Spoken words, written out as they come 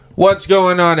What's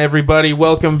going on, everybody?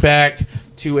 Welcome back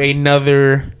to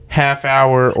another half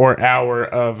hour or hour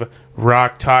of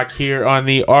Rock Talk here on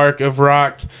the Arc of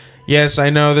Rock. Yes,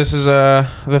 I know this is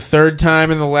the third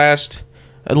time in the last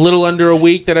a little under a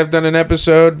week that I've done an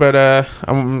episode, but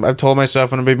I've told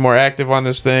myself I'm going to be more active on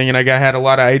this thing, and I had a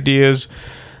lot of ideas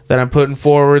that I'm putting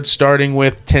forward, starting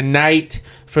with tonight.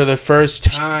 For the first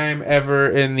time ever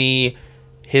in the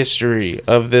history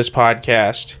of this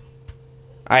podcast,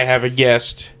 I have a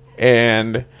guest.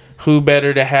 And who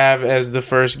better to have as the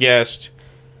first guest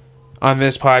on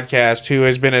this podcast, who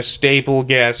has been a staple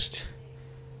guest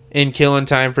in Killin'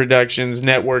 Time Productions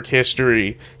network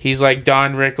history. He's like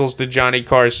Don Rickles to Johnny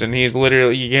Carson. He's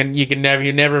literally you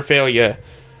never fail you.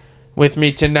 With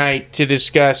me tonight to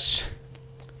discuss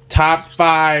top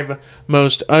 5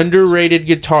 most underrated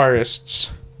guitarists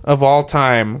of all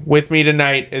time. With me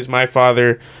tonight is my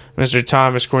father, Mr.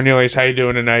 Thomas Cornelius. How you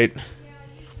doing tonight?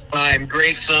 I'm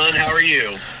great, son. How are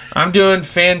you? I'm doing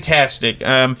fantastic.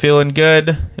 I'm feeling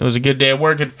good. It was a good day at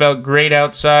work. It felt great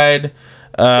outside.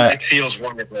 That feels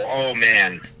wonderful. Oh,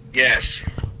 man. Yes.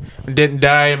 Didn't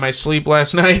die in my sleep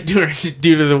last night due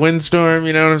to the windstorm.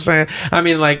 You know what I'm saying? I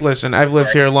mean, like, listen, I've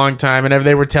lived here a long time, and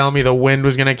they were telling me the wind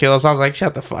was going to kill us. I was like,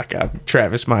 shut the fuck up,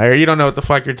 Travis Meyer. You don't know what the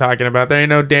fuck you're talking about. There ain't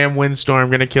no damn windstorm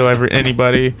going to kill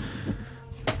anybody.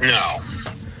 No.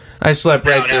 I slept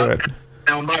right through it.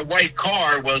 Now, my white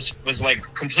car was like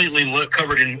completely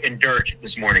covered in dirt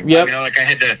this morning. Yep. I mean, I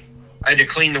had to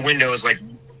clean the windows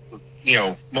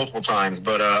multiple times.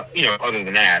 But other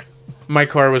than that, my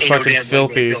car was fucking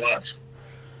filthy.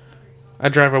 I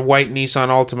drive a white Nissan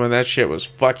Altima, and that shit was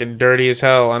fucking dirty as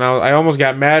hell. And I almost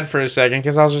got mad for a second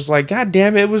because I was just like, God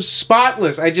damn it was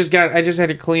spotless. I just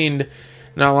had it cleaned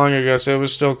not long ago, so it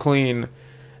was still clean.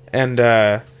 And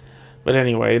but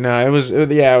anyway, no, it was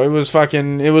like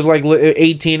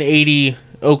 1880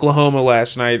 Oklahoma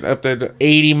last night, up to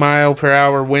 80 mile per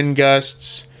hour wind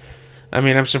gusts. I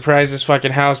mean, I'm surprised this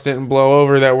fucking house didn't blow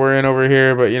over that we're in over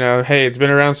here, but hey, it's been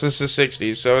around since the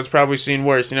 60s, so it's probably seen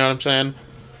worse, you know what I'm saying?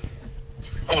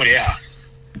 Oh yeah.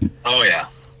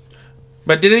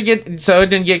 But it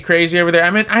didn't get crazy over there?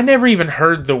 I mean, I never even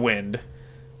heard the wind.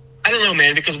 I don't know,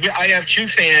 man, because I have 2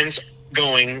 fans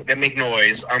going that make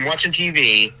noise. I'm watching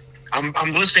TV. I'm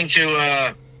listening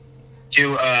to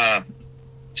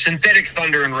synthetic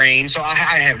thunder and rain, so I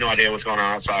have no idea what's going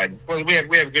on outside. Well, we have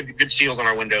good seals on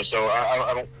our windows, so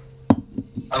I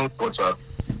don't know what's up.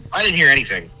 I didn't hear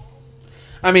anything.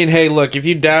 I mean, hey, look, if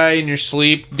you die in your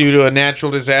sleep due to a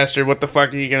natural disaster, what the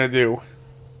fuck are you gonna do?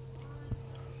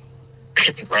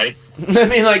 Right? I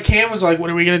mean, like, Cam was like, what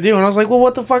are we going to do? And I was like, well,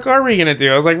 what the fuck are we going to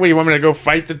do? I was like, what, you want me to go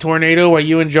fight the tornado while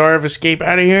you and Jarv escape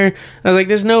out of here? I was like,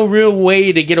 there's no real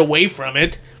way to get away from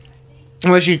it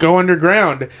unless you go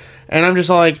underground. And I'm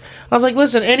just like, I was like,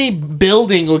 listen, any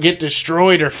building will get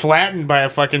destroyed or flattened by a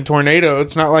fucking tornado.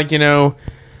 It's not like, just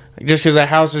because a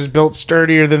house is built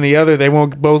sturdier than the other, they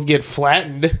won't both get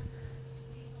flattened.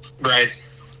 Right.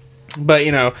 But,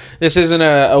 this isn't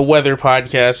a weather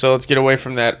podcast, so let's get away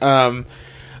from that.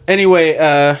 Anyway,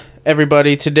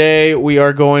 everybody, today we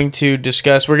are going to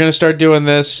discuss, we're going to start doing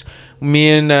this. Me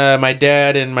and my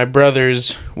dad and my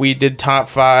brothers, we did top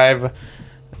 5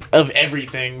 of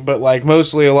everything, but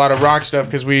mostly a lot of rock stuff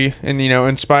because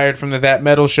inspired from the That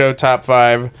Metal Show top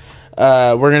 5.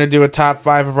 We're going to do a top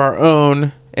 5 of our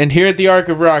own. And here at the Arc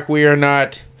of Rock, we are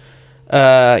not,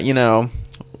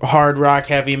 hard rock,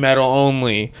 heavy metal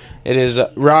only. It is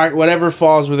rock, whatever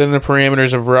falls within the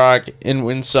parameters of rock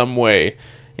in some way.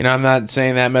 I'm not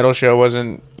saying That Metal Show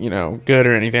wasn't, good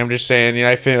or anything. I'm just saying,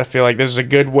 I feel like this is a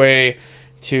good way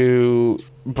to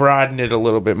broaden it a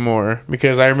little bit more.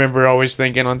 Because I remember always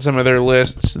thinking on some of their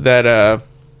lists that,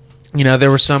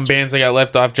 there were some bands that got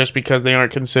left off just because they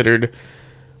aren't considered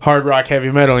hard rock,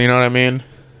 heavy metal, you know what I mean?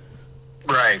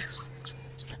 Right.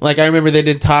 Like, I remember they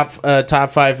did top 5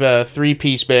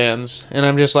 3-piece bands, and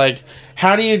I'm just like,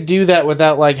 how do you do that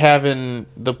without, having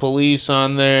the Police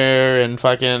on there and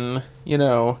fucking,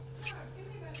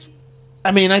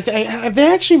 I mean,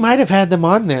 they actually might have had them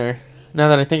on there, now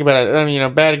that I think about it. I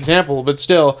mean, bad example, but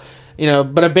still,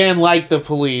 but a band like the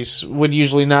Police would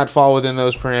usually not fall within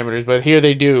those parameters, but here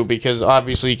they do, because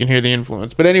obviously you can hear the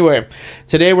influence. But anyway,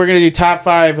 today we're going to do top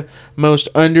 5 most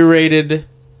underrated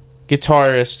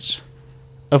guitarists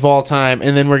of all time,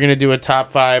 and then we're going to do a top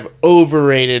 5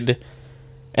 overrated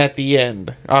at the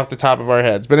end, off the top of our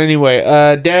heads. But anyway,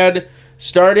 Dad,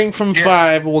 starting from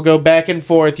 5, we'll go back and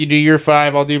forth. You do your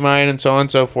 5, I'll do mine, and so on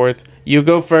and so forth. You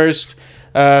go first.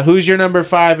 Who's your number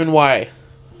 5 and why?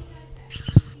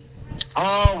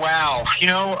 Oh, wow.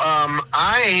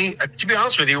 To be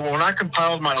honest with you, when I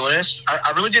compiled my list,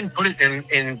 I really didn't put it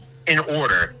in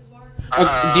order.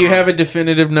 Do you have a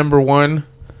definitive number one?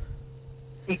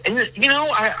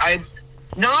 I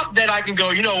not that I can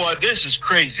go, you know what, this is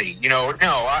crazy. No,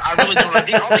 I really don't. I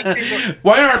think people,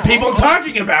 Why aren't people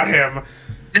talking about him?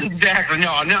 Exactly.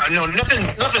 No,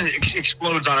 nothing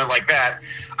explodes on it like that.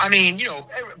 I mean,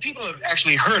 people have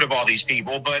actually heard of all these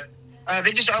people, but I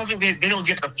don't think they don't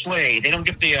get the play. They don't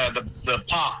get the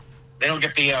pop. They don't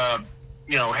get the,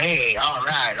 hey, all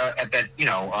right, at that,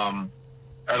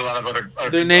 at a lot of other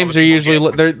their names are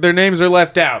usually, their names are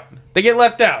left out. They get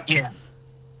left out. Yeah.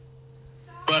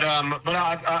 But I'm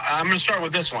going to start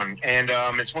with this one, and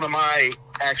it's one of my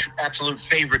absolute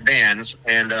favorite bands,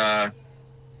 and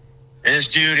this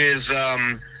dude is,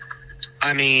 the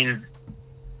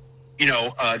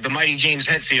mighty James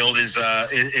Hetfield is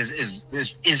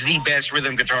the best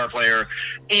rhythm guitar player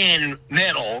in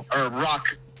metal or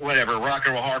rock, whatever, rock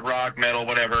or hard rock, metal,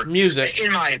 whatever music,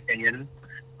 in my opinion.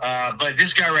 But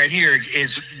this guy right here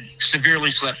is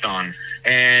severely slept on,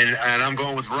 and I'm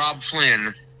going with Robb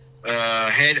Flynn.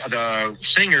 The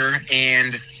singer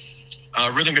and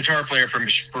rhythm guitar player for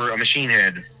Machine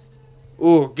Head.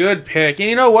 Ooh, good pick. And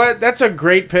you know what? That's a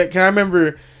great pick. I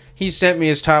remember he sent me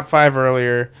his top 5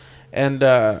 earlier, and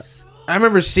I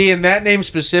remember seeing that name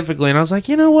specifically, and I was like,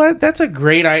 you know what? That's a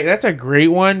great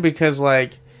one, because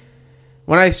like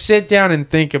when I sit down and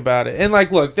think about it, and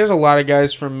like, look, there's a lot of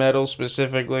guys from metal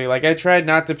specifically. Like, I tried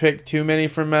not to pick too many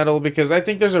from metal because I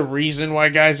think there's a reason why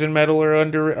guys in metal are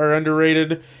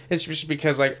underrated. It's just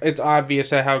because like it's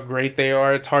obvious at how great they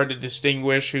are. It's hard to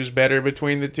distinguish who's better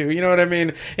between the two. You know what I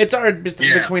mean? It's hard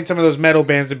between some of those metal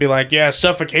bands to be like, yeah,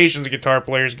 Suffocation's guitar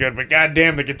player is good, but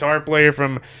goddamn, the guitar player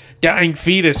from Dying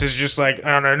Fetus is just like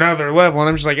on another level. And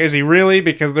I'm just like, is he really?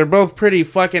 Because they're both pretty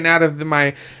fucking out of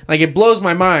my, like, it blows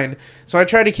my mind. So I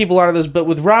try to keep a lot of those, but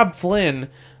with Robb Flynn,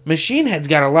 Machine Head's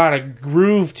got a lot of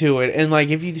groove to it, and like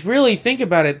if you really think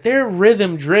about it, they're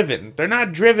rhythm driven. They're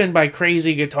not driven by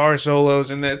crazy guitar solos,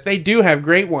 and that they do have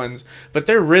great ones, but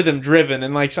they're rhythm driven.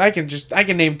 And like, so I can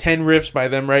name 10 riffs by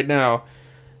them right now,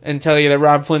 and tell you that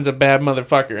Robb Flynn's a bad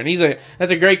motherfucker. And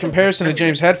that's a great comparison to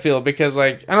James Hetfield, because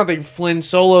like I don't think Flynn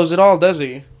solos at all, does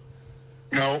he?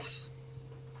 No.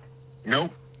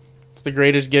 Nope. It's the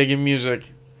greatest gig in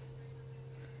music.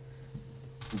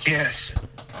 Yes.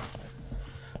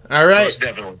 All right. Most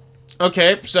definitely.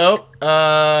 Okay, so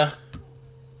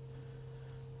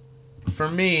for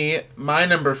me, my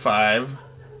number 5.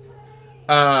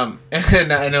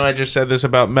 And I know I just said this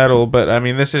about metal, but I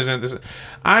mean this.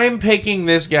 I'm picking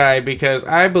this guy because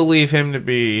I believe him to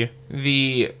be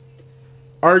the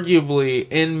arguably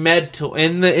in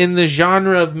the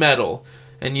genre of metal.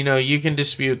 And you can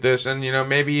dispute this, and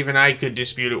maybe even I could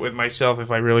dispute it with myself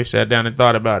if I really sat down and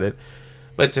thought about it.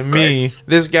 But to me,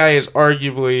 this guy is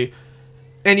arguably,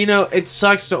 and it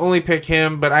sucks to only pick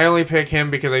him, but I only pick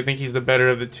him because I think he's the better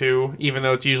of the two, even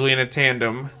though it's usually in a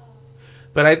tandem.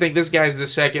 But I think this guy's the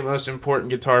second most important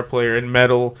guitar player in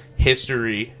metal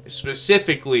history,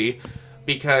 specifically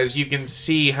because you can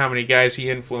see how many guys he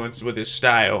influenced with his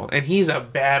style. And he's a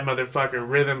bad motherfucker,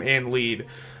 rhythm and lead.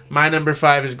 My number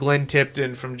 5 is Glenn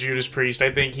Tipton from Judas Priest. I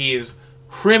think he is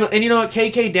criminal. And you know what?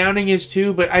 KK Downing is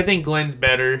too, but I think Glenn's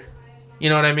better. You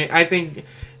know what I mean? I think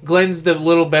Glenn's the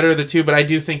little better of the two, but I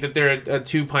do think that they're a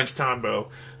two-punch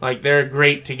combo. Like, they're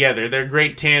great together. They're a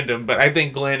great tandem, but I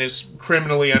think Glenn is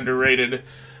criminally underrated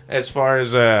as far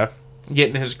as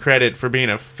getting his credit for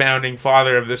being a founding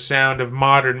father of the sound of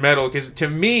modern metal. Because to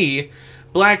me,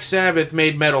 Black Sabbath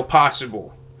made metal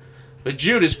possible. But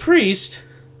Judas Priest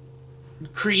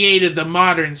created the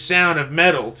modern sound of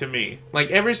metal to me.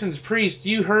 Like, ever since Priest,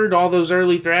 you heard all those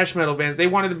early thrash metal bands, they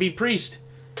wanted to be Priest.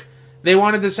 They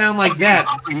wanted to sound like that.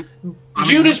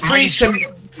 Judas Priest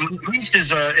Priest is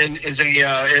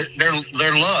they're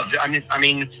loved. I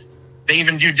mean, they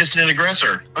even do Dissident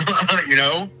Aggressor.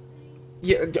 Yeah.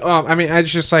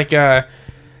 It's just like to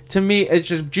me, it's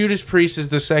just Judas Priest is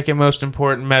the second most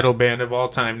important metal band of all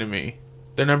time to me.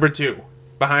 They're number 2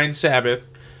 behind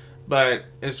Sabbath. But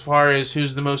as far as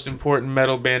who's the most important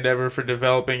metal band ever for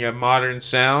developing a modern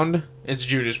sound, it's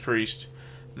Judas Priest.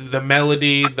 The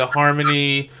melody, the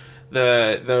harmony,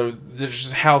 the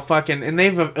just how fucking, and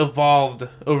they've evolved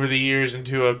over the years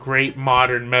into a great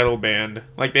modern metal band.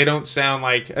 Like, they don't sound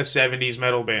like a 70s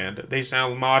metal band. They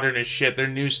sound modern as shit. Their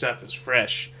new stuff is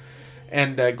fresh.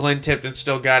 And Glenn Tipton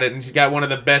still got it, and he's got one of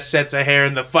the best sets of hair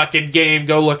in the fucking game.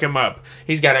 Go look him up.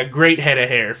 He's got a great head of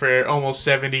hair for an almost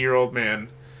 70-year-old man.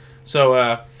 So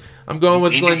I'm going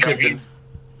with Glenn Tipton.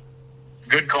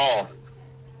 Good call.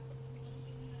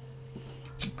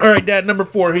 All right, Dad, number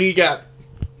 4. Who you got?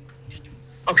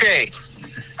 Okay.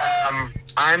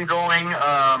 I'm going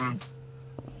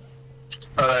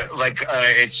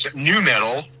it's new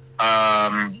metal,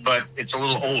 but it's a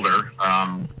little older.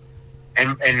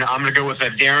 And I'm gonna go with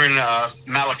Darren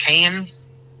Malakian.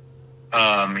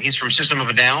 He's from System of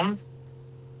a Down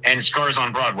and Scars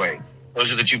on Broadway.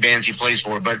 Those are the two bands he plays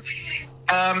for. But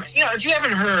if you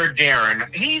haven't heard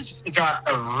Darren, he's got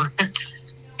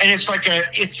and it's like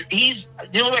he's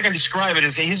the only way I can describe it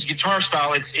is his guitar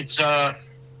style. It's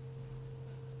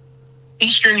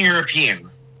Eastern European.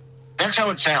 That's how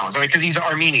it sounds. Because he's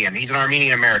Armenian. He's an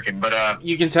Armenian American. But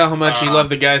you can tell how much he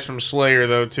loved the guys from Slayer,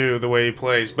 though, too, the way he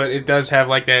plays. But it does have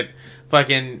like that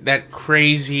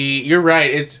crazy. You're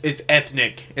right. It's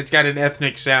ethnic. It's got an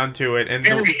ethnic sound to it, and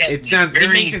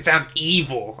it makes it sound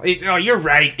evil. You're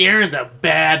right. Darren's a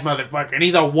bad motherfucker, and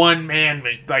he's a one man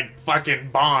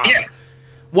fucking bomb. Yeah.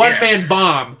 One man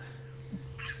bomb.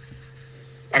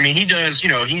 I mean, he does.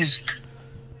 He's.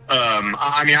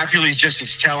 I feel he's just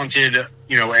as talented.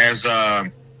 As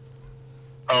damn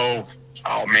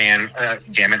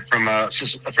it, from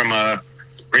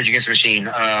Rage Against the Machine.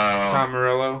 Tom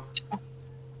Morello.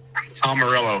 Tom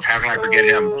Morello. How can I forget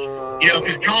him?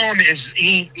 Because Tom is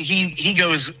he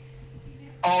goes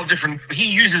all different.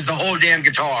 He uses the whole damn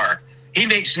guitar. He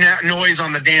makes noise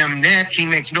on the damn neck. He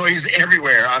makes noise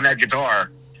everywhere on that guitar.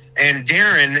 And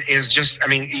Darren is just. I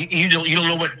mean, you don't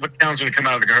know what sound's going to come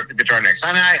out of the guitar next.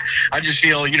 I mean, I just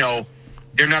feel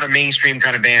they're not a mainstream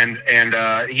kind of band, and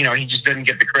he just doesn't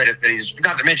get the credit that he's.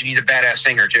 Not to mention he's a badass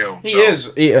singer too. He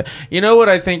is. You know what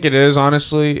I think it is,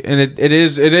 honestly, and it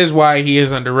is why he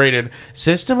is underrated.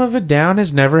 System of a Down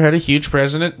has never had a huge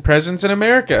presence in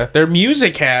America. Their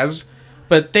music has,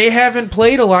 but they haven't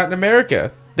played a lot in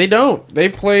America. They don't. They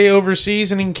play overseas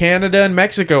and in Canada and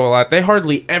Mexico a lot. They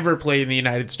hardly ever play in the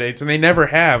United States, and they never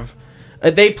have.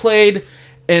 They played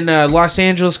in Los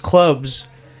Angeles clubs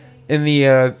in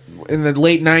the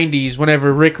late '90s,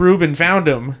 whenever Rick Rubin found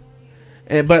them.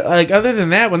 But other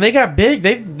than that, when they got big,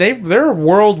 they're a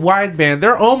worldwide band.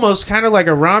 They're almost kind of like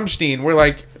a Rammstein,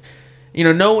 where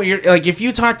if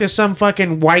you talk to some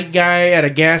fucking white guy at a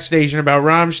gas station about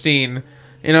Rammstein.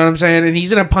 You know what I'm saying? And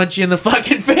he's going to punch you in the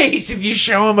fucking face if you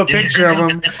show him a picture of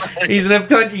him. He's going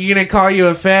to call you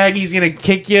a fag. He's going to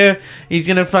kick you. He's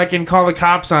going to fucking call the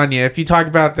cops on you if you talk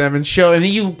about them and show. And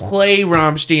then you play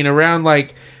Rammstein around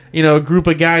a group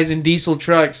of guys in diesel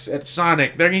trucks at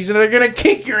Sonic. They're going to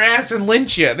kick your ass and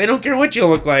lynch you. They don't care what you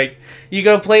look like. You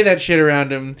go play that shit around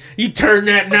them. You turn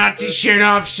that Nazi shit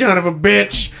off, son of a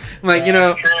bitch.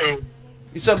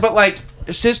 So, but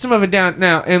System of a Down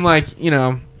now, and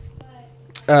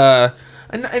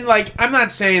I'm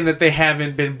not saying that they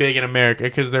haven't been big in America,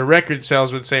 because their record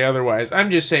sales would say otherwise. I'm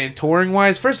just saying, touring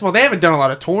wise, first of all, they haven't done a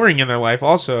lot of touring in their life.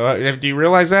 Also, do you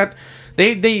realize that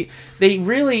they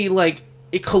really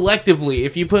collectively,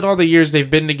 if you put all the years they've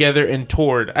been together and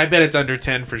toured, I bet it's under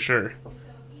 10 for sure.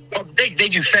 Well, they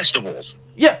do festivals.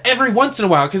 Yeah, every once in a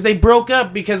while, because they broke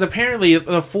up because apparently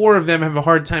the four of them have a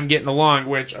hard time getting along.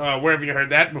 Which where have you heard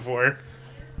that before?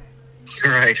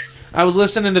 Right. I was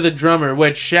listening to the drummer,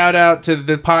 which shout out to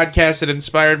the podcast that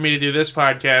inspired me to do this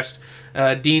podcast,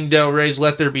 Dean Del Rey's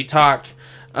Let There Be Talk.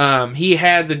 He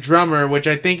had the drummer, which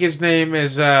I think his name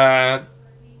is John.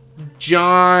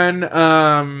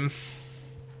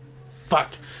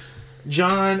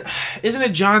 John. Isn't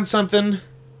it John something?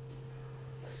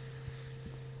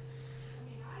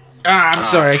 I'm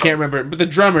sorry, I can't remember. But the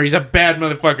drummer, he's a bad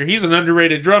motherfucker. He's an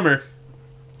underrated drummer.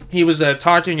 He was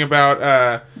talking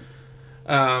about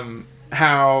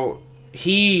how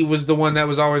he was the one that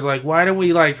was always like, why don't we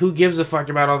who gives a fuck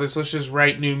about all this? Let's just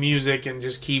write new music and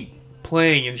just keep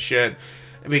playing and shit.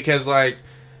 Because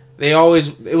it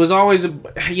was always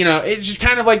it's just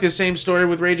kind of like the same story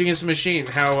with Rage Against the Machine.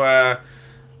 How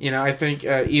I think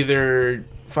either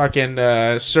fucking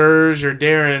Serge or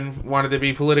Darren wanted to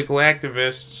be political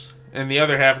activists, and the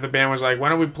other half of the band was like, why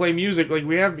don't we play music like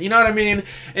we have? You know what I mean?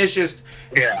 It's just,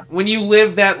 when you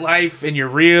live that life and you're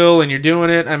real and you're doing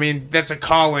it, I mean, that's a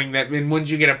calling that, and once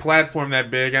you get a platform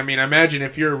that big, I mean, imagine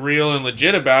if you're real and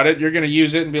legit about it, you're going to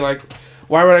use it and be like,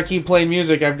 why would I keep playing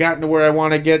music? I've gotten to where I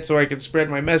want to get so I can spread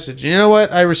my message. You know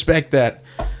what? I respect that.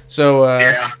 So,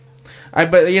 I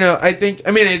think,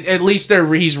 I mean, at least they're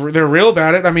real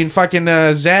about it. I mean,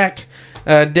 fucking Zach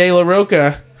De La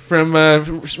Roca from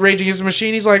Rage Against the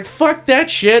Machine, he's like, fuck that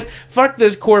shit. Fuck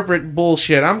this corporate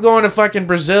bullshit. I'm going to fucking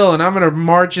Brazil, and I'm going to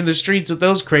march in the streets with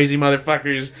those crazy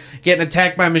motherfuckers getting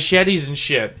attacked by machetes and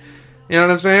shit. You know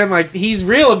what I'm saying? He's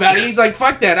real about it. He's like,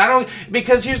 fuck that.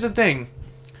 Because here's the thing.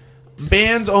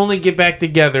 Bands only get back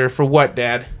together for what,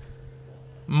 Dad?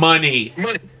 Money.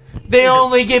 They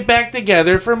only get back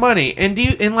together for money. And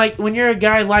when you're a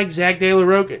guy like Zach De La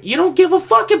Roca, you don't give a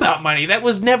fuck about money. That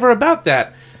was never about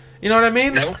that. You know what I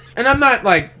mean? No. And I'm not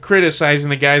like criticizing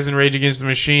the guys in Rage Against the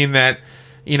Machine that,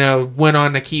 you know, went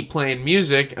on to keep playing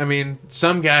music. I mean,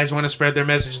 some guys want to spread their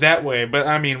message that way, but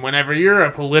I mean, whenever you're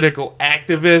a political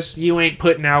activist, you ain't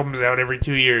putting albums out every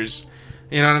 2 years.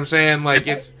 You know what I'm saying? Like,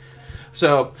 it's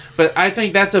so, but I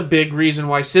think that's a big reason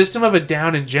why System of a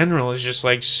Down in general is just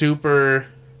like super,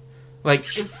 like,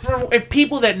 if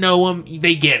people that know them,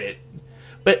 they get it.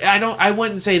 But I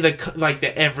wouldn't say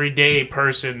the everyday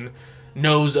person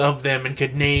knows of them and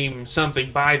could name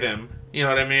something by them. You know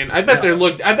what I mean? I bet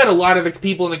I bet a lot of the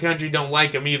people in the country don't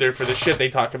like them either for the shit they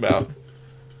talk about.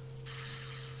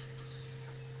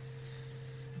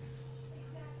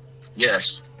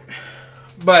 Yes.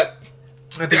 But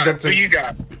I think that's who you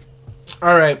got.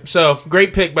 All right. So,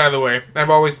 great pick, by the way. I've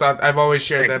always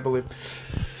shared that belief.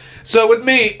 So, with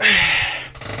me,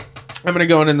 I'm going to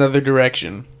go in another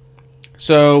direction.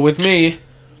 So, with me,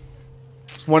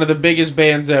 one of the biggest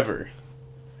bands ever.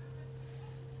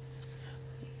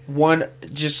 One,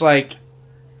 just like...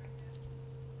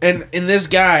 And this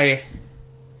guy,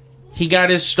 he got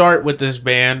his start with this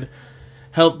band,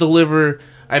 helped deliver,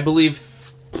 I believe,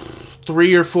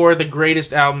 3 or 4 of the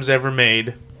greatest albums ever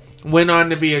made. Went on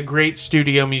to be a great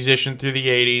studio musician through the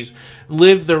 80s.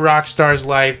 Lived the rock star's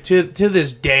life to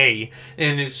this day.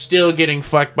 And is still getting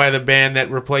fucked by the band that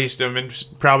replaced him. And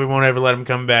probably won't ever let him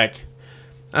come back.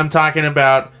 I'm talking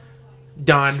about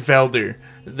Don Felder.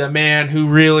 The man who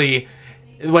really...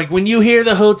 Like, when you hear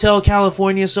the Hotel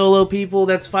California solo, people,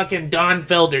 that's fucking Don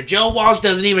Felder. Joe Walsh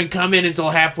doesn't even come in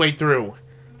until halfway through.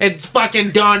 It's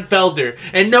fucking Don Felder.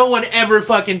 And no one ever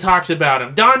fucking talks about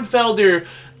him. Don Felder...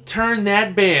 turned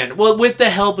that band, well, with the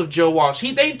help of Joe Walsh,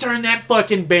 they turned that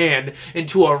fucking band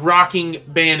into a rocking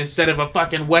band instead of a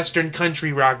fucking western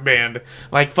country rock band,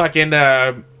 like fucking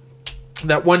that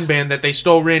one band that they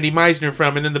stole Randy Meisner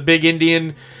from, and then the Big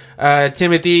Indian,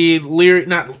 Timothy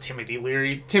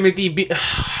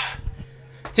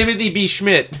B.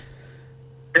 Schmidt.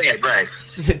 Yeah, right.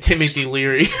 Timothy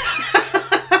Leary.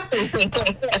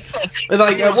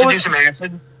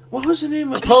 What was the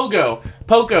name of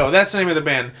Pogo, that's the name of the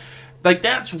band. Like,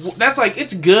 that's like,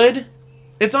 it's good.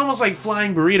 It's almost like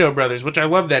Flying Burrito Brothers, which I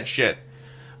love that shit.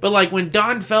 But, like, when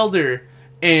Don Felder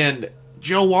and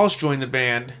Joe Walsh joined the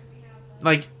band,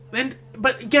 like,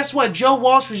 but guess what? Joe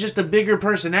Walsh was just a bigger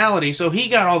personality, so he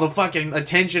got all the fucking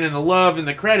attention and the love and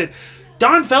the credit.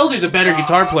 Don Felder's a better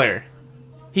guitar player.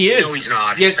 He is. No, he's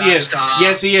not. Yes, he is.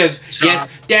 Yes, he is. Yes,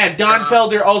 Dad, Don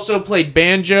Felder also played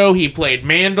banjo, he played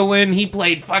mandolin, he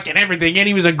played fucking everything, and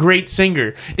he was a great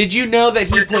singer. Did you know that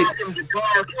he played...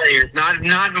 guitar players, not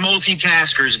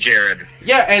multitaskers, Jared.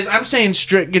 Yeah, as I'm saying,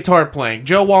 strict guitar playing.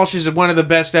 Joe Walsh is one of the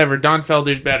best ever. Don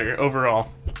Felder's better,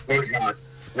 overall. No, he's not.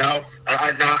 No,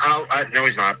 no,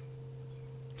 he's not.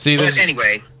 See, but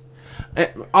anyway...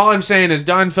 All I'm saying is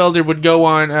Don Felder would go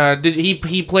on.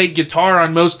 He played guitar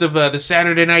on most of the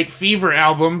Saturday Night Fever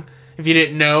album. If you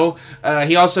didn't know,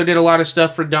 he also did a lot of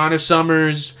stuff for Donna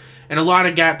Summers and a lot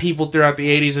of people throughout the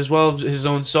 '80s, as well as his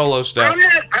own solo stuff.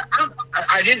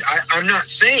 I'm not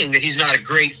saying that he's not a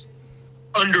great,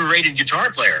 underrated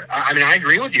guitar player. I mean, I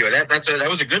agree with you. That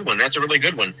was a good one. That's a really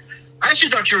good one. I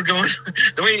actually thought you were going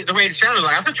the way it sounded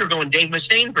like. I thought you were going Dave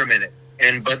Mustaine for a minute.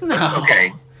 No.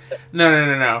 Okay.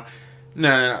 No.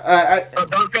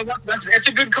 That's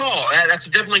a good call. That's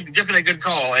definitely a good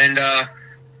call, and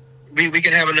we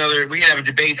can have a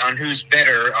debate on who's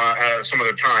better some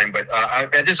other time. But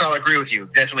at this, I'll agree with you.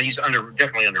 Definitely, he's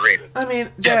definitely underrated. I mean,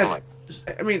 Dad,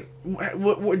 I mean,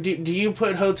 what do you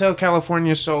put Hotel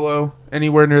California solo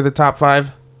anywhere near the top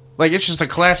 5? Like, it's just a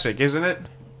classic, isn't it?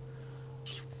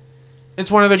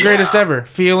 It's one of the greatest ever.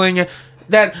 Feeling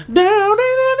that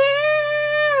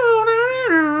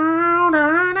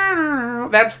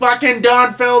that's fucking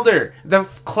Don Felder. The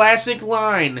classic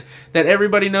line that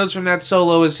everybody knows from that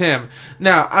solo is him.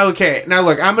 Now, okay. Now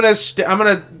look, I'm gonna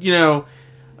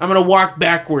walk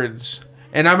backwards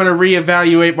and I'm gonna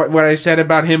reevaluate what I said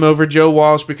about him over Joe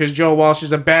Walsh, because Joe Walsh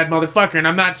is a bad motherfucker, and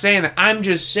I'm not saying that. I'm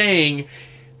just saying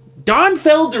Don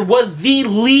Felder was the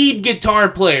lead guitar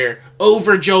player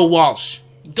over Joe Walsh.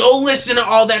 Go listen to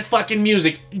all that fucking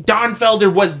music. Don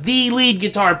Felder was the lead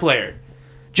guitar player.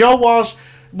 Joe Walsh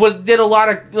did a lot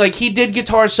of, like, he did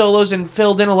guitar solos and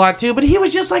filled in a lot too, but he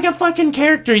was just like a fucking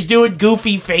character. He's doing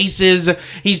goofy faces.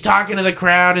 He's talking to the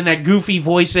crowd in that goofy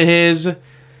voice of his.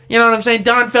 You know what I'm saying?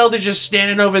 Don Felder's just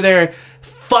standing over there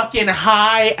fucking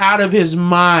high out of his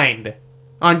mind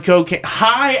on cocaine.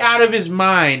 High out of his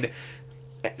mind.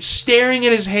 staring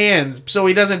at his hands so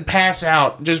he doesn't pass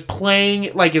out, just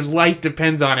playing like his life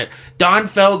depends on it. Don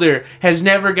Felder has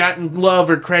never gotten love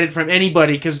or credit from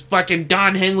anybody because fucking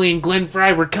Don Henley and Glenn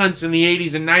Frey were cunts in the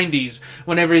 80s and 90s.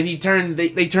 Whenever they turned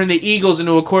the Eagles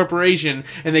into a corporation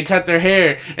and they cut their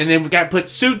hair and they got put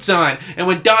suits on. And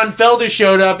when Don Felder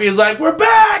showed up, he was like, "We're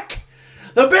back!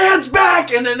 The band's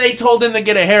back!" And then they told him to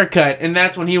get a haircut, and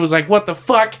that's when he was like, "What the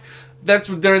fuck?" That's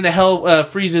during the Hell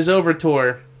Freezes Over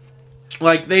tour.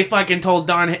 Like, they fucking told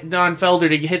Don Felder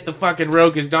to hit the fucking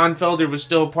road because Don Felder was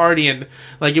still partying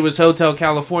like it was Hotel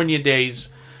California days.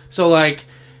 So, like,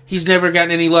 he's never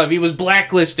gotten any love. He was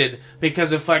blacklisted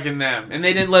because of fucking them. And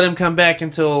they didn't let him come back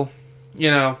until,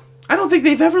 I don't think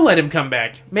they've ever let him come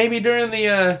back. Maybe during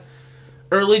the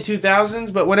early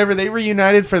 2000s, but whenever they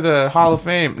reunited for the Hall of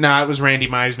Fame. Nah, it was Randy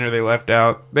Meisner they left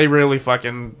out. They really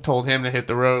fucking told him to hit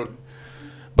the road.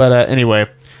 But anyway,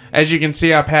 as you can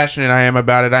see how passionate I am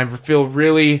about it, I feel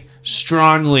really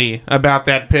strongly about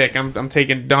that pick. I'm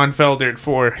taking Don Felder at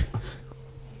 4.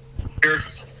 Sure.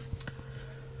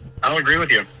 I'll agree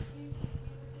with you.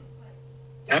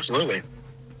 Absolutely.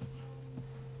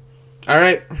 All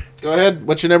right, go ahead.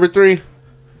 What's your number 3?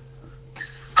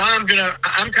 I'm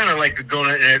kind of like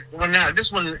going. Well, now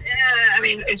this one. I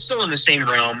mean, it's still in the same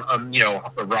realm of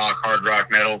rock, hard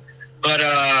rock, metal. But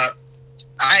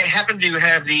I happen to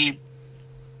have the.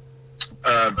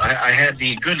 I had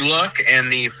the good luck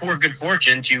and the good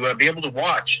fortune to be able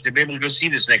to go see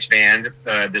this next band,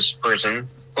 this person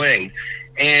play,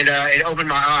 and it opened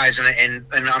my eyes. And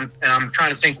I'm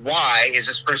trying to think, why is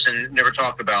this person never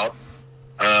talked about?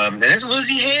 And that's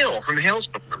Lizzie Hale from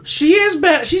Halestorm. She is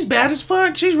bad. She's bad as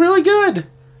fuck. She's really good.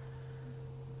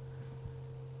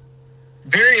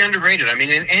 Very underrated. I mean,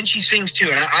 and she sings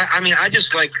too. And I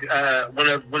just like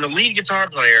when a lead guitar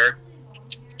player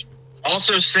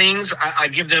also sings, I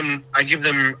give them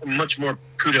much more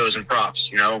kudos and props.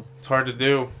 It's hard to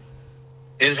do.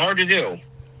 It's hard to do.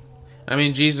 I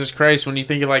mean, Jesus Christ, when you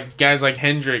think of like guys like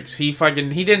Hendrix, he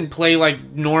didn't play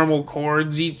like normal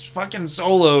chords. He's fucking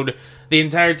soloed the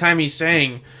entire time he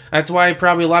sang. That's why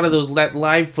probably a lot of those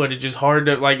live footage is hard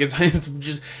to like. It's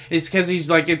because he's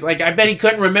like I bet he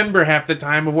couldn't remember half the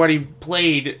time of what he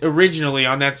played originally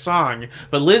on that song.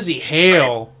 But Lizzie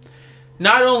Hale,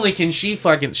 not only can she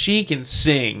can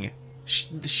sing.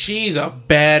 She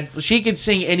could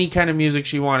sing any kind of music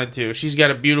she wanted to. She's got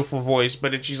a beautiful voice,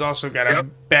 but she's also got a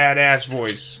badass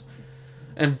voice.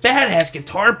 And badass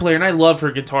guitar player, and I love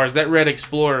her guitars. That Red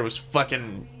Explorer was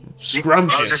fucking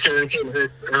scrumptious.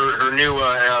 Her new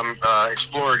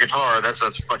Explorer guitar, that's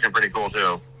fucking pretty cool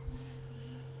too.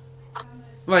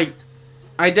 Like,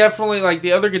 I definitely, like,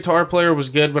 the other guitar player was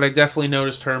good, but I definitely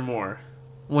noticed her more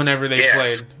whenever they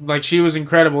played. Like, she was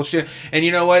incredible. And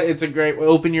you know what? It's a great...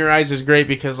 Open Your Eyes is great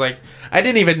because, like, I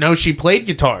didn't even know she played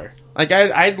guitar. Like,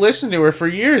 I'd listened to her for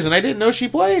years, and I didn't know she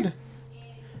played.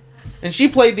 And she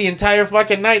played the entire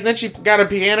fucking night, and then she got a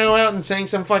piano out and sang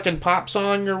some fucking pop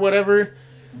song or whatever.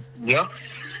 Yep.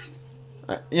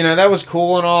 That was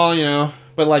cool and all,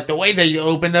 But, like, the way they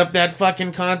opened up that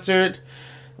fucking concert...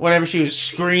 Whenever she was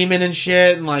screaming and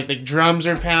shit, and, like, the drums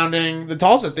are pounding. The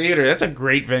Tulsa Theater, that's a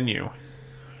great venue.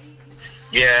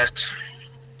 Yes.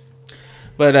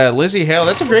 But Lizzie Hale,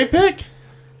 that's a great pick.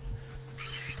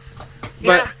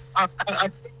 But yeah,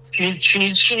 she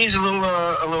needs a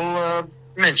little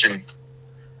mention.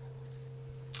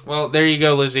 Well, there you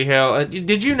go, Lizzie Hale.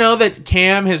 Did you know that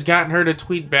Cam has gotten her to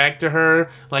tweet back to her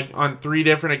like on 3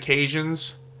 different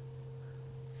occasions?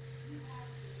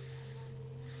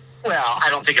 Well, I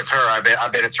don't think it's her. I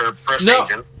bet it's her press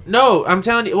agent. No, I'm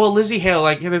telling you. Well, Lizzie Hale,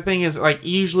 like, the thing is, like,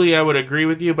 usually I would agree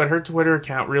with you, but her Twitter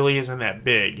account really isn't that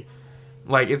big.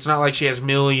 Like, it's not like she has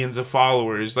millions of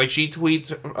followers. Like, she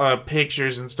tweets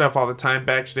pictures and stuff all the time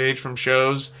backstage from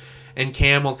shows, and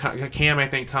Cam, I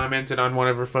think, commented on one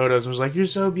of her photos and was like, "You're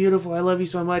so beautiful. I love you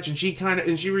so much." And she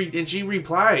she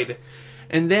replied,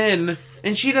 and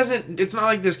she doesn't. It's not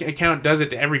like this account does it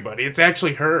to everybody. It's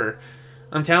actually her.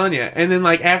 I'm telling you. And then,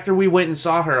 like, after we went and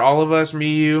saw her, all of us,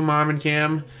 me, you, Mom, and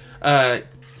Cam,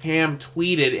 Cam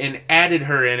tweeted and added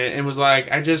her in it and was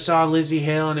like, "I just saw Lizzie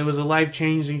Hale and it was a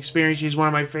life-changing experience. She's one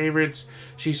of my favorites.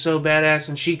 She's so badass."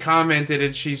 And she commented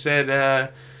and she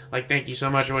said, like, "Thank you so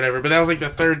much," or whatever. But that was, like, the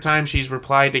 3rd time she's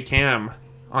replied to Cam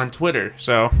on Twitter,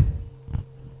 so...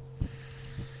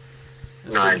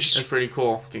 Nice. That's pretty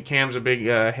cool. Cam's a big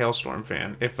Hailstorm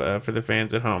fan, if for the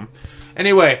fans at home.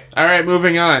 Anyway, all right,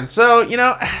 moving on. So,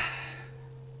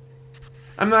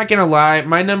 I'm not going to lie.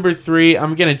 My number 3,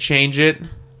 I'm going to change it.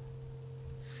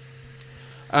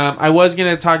 I was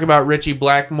going to talk about Richie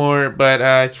Blackmore,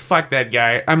 but fuck that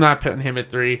guy. I'm not putting him at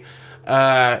 3.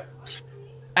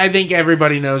 I think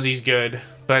everybody knows he's good,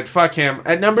 but fuck him.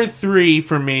 At number 3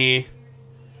 for me,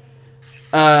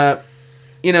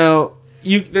 you know,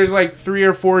 there's like 3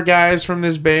 or 4 guys from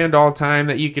this band all time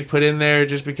that you could put in there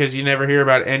just because you never hear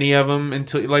about any of them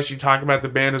unless you talk about the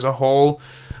band as a whole.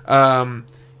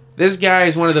 This guy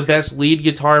is one of the best lead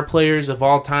guitar players of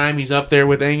all time. He's up there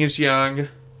with Angus Young,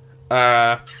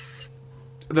 the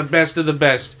best of the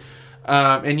best.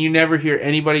 And you never hear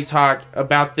anybody talk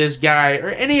about this guy or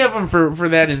any of them for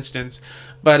that instance.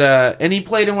 But and he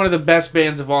played in one of the best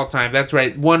bands of all time. That's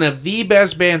right, one of the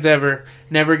best bands ever.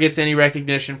 Never gets any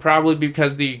recognition, probably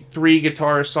because the 3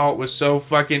 guitar assault was so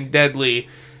fucking deadly.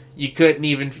 You couldn't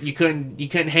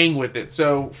hang with it.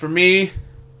 So for me,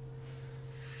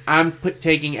 I'm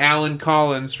taking Alan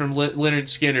Collins from Lynyrd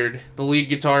Skynyrd, the lead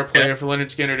guitar player for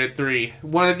Lynyrd Skynyrd at 3.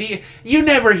 You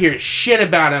never hear shit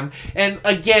about him. And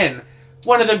again,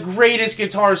 one of the greatest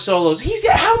guitar solos.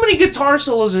 How many guitar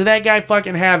solos does that guy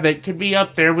fucking have that could be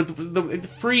up there with the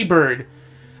Freebird?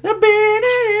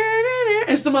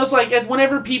 It's the most like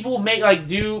whenever people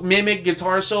mimic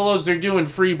guitar solos, they're doing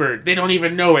Freebird. They don't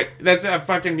even know it. That's a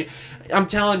fucking. I'm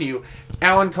telling you,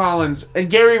 Alan Collins and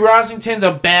Gary Rosington's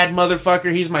a bad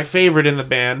motherfucker. He's my favorite in the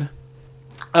band.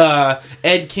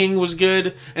 Ed King was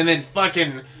good, and then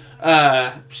fucking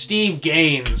Steve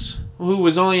Gaines, who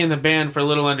was only in the band for a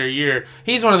little under a year.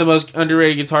 He's one of the most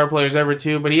underrated guitar players ever,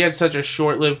 too, but he had such a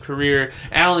short-lived career.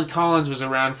 Alan Collins was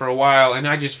around for a while, and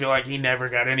I just feel like he never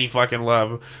got any fucking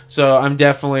love. So I'm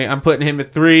putting him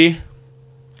at 3.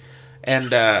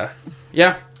 And,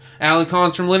 yeah, Alan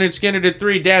Collins from Lynyrd Skynyrd at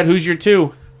 3. Dad, who's your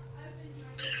 2?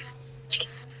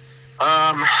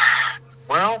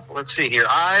 Well, let's see here.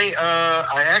 I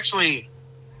actually...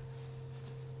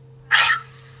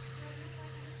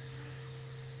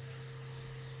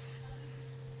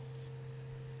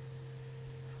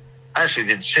 I actually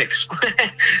did 6.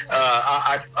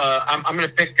 I'm going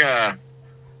to pick... I'm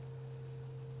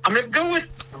going to go with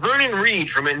Vernon Reid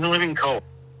from In Living Color.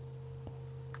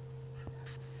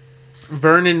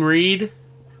 Vernon Reid?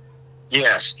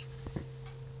 Yes.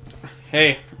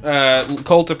 Hey,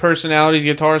 Cult of Personalities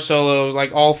guitar solos,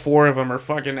 like all 4 of them are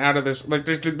fucking out of this. Like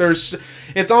there's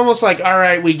it's almost like, all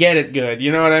right, we get it good.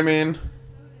 You know what I mean?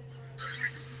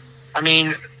 I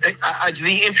mean,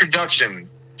 the introduction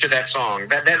to that song,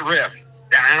 that riff.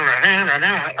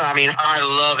 I mean, I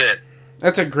love it.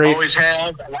 That's a great. Always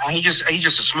have. He's just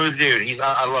a smooth dude.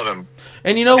 I love him.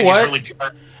 And you know what? Really,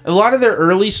 a lot of their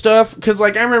early stuff, because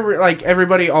like I remember, like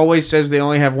everybody always says they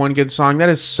only have one good song. That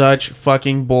is such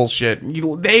fucking bullshit.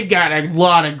 They've got a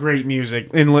lot of great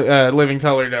music. In Living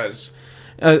Color does.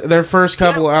 Their first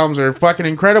couple albums are fucking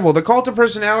incredible. The Cult of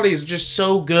Personality is just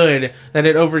so good that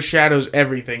it overshadows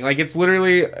everything. Like, it's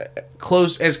literally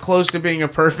as close to being a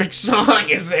perfect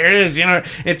song as there is. You know,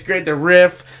 it's great. The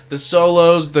riff, the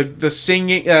solos, the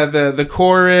singing, the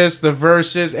chorus, the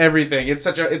verses, everything. It's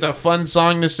a fun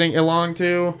song to sing along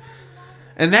to.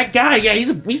 And that guy, yeah,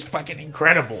 he's fucking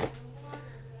incredible.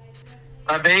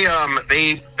 They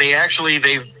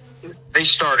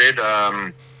started.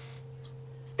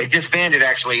 They disbanded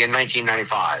actually in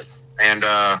 1995, and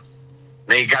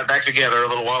they got back together a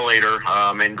little while later.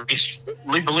 And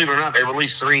believe it or not, they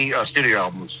released 3 studio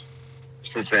albums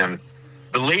since then.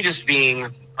 The latest being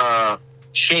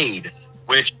Shade,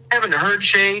 which I haven't heard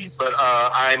Shade, but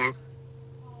I'm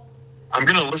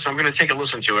gonna listen. I'm gonna take a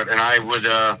listen to it, and I would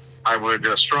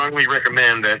strongly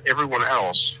recommend that everyone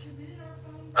else,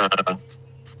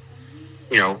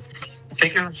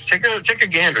 take a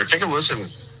gander, take a listen.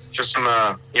 Just some,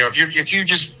 if you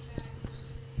just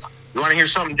want to hear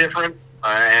something different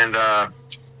and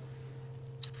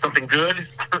something good,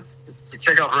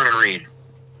 check out Vernon Reid.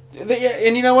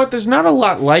 And you know what? There's not a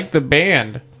lot like the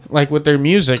band, like with their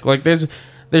music. Like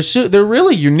they're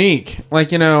really unique.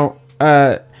 Like, you know,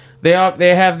 they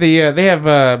have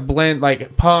blend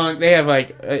like punk. They have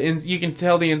like you can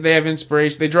tell they have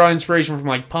inspiration. They draw inspiration from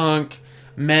like punk,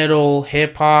 metal,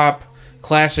 hip hop,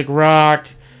 classic rock,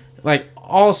 like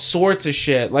all sorts of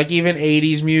shit, like even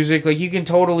 80s music, like you can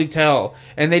totally tell,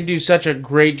 and they do such a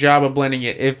great job of blending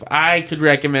it. If I could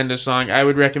recommend a song, I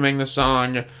would recommend the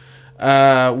song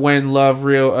When Love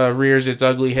Rears Its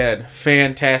Ugly Head.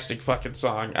 Fantastic fucking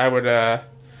song. I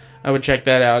would check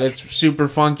that out. It's super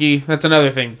funky. That's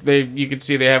another thing. You can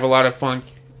see they have a lot of funk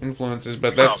influences,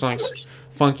 but that song's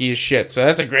funky as shit, so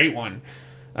that's a great one.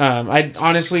 I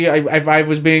honestly, if I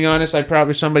was being honest,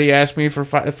 somebody asked me for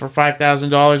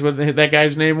 $5,000 what that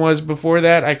guy's name was before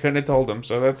that. I couldn't have told him,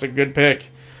 so that's a good pick.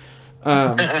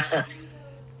 And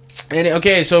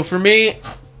okay, so for me,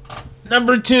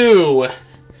 number 2,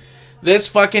 this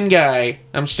fucking guy.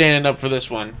 I'm standing up for this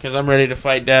one because I'm ready to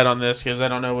fight Dad on this because I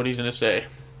don't know what he's gonna say.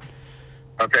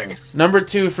 Okay. Number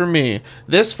 2 for me.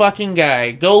 This fucking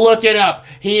guy. Go look it up.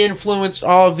 He influenced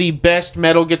all of the best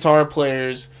metal guitar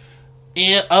players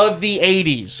of the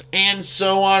 80s, and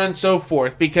so on and so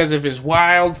forth, because of his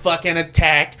wild fucking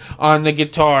attack on the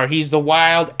guitar. He's the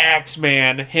wild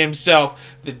Axeman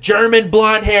himself. The German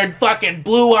blonde-haired fucking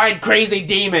blue-eyed crazy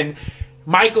demon.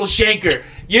 Michael Schenker.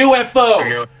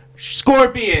 UFO.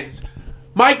 Scorpions.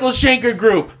 Michael Schenker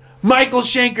Group. Michael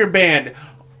Schenker Band.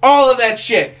 All of that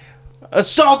shit.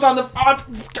 Assault on the...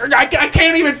 I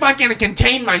can't even fucking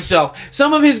contain myself.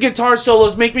 Some of his guitar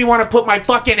solos make me want to put my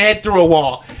fucking head through a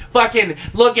wall. Fucking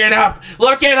look it up.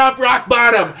 Look it up, Rock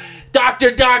Bottom.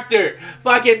 Doctor.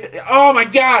 Fucking... Oh my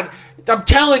God. I'm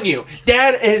telling you.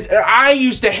 I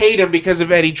used to hate him because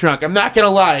of Eddie Trunk. I'm not going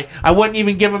to lie. I wouldn't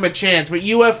even give him a chance. But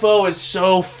UFO is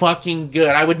so fucking good.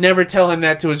 I would never tell him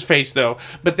that to his face, though.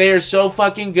 But they are so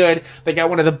fucking good. They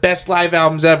got one of the best live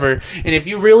albums ever. And if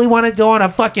you really want to go on a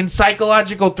fucking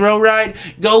psychological thrill ride,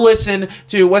 go listen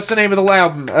to... What's the name of the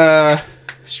album?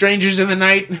 Strangers in the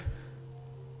Night?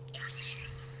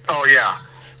 Oh, yeah.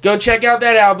 Go check out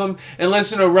that album and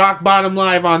listen to Rock Bottom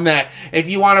live on that. If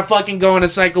you want to fucking go on a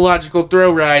psychological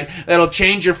thrill ride that'll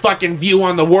change your fucking view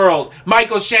on the world.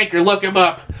 Michael Schenker, look him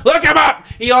up. Look him up!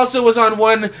 He also was on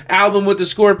one album with the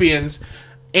Scorpions.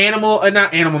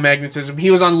 Not Animal Magnetism. He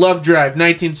was on Love Drive,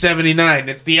 1979.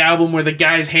 It's the album where the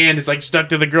guy's hand is like stuck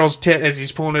to the girl's tit as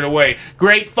he's pulling it away.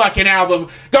 Great fucking album.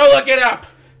 Go look it up!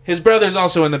 His brother's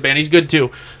also in the band. He's good too.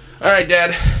 Alright,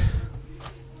 Dad.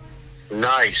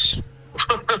 Nice.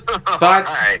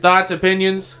 Thoughts,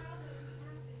 opinions?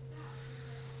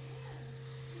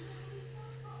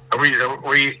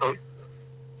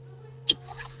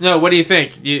 No, what do you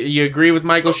think? You agree with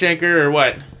Michael Schenker or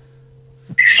what?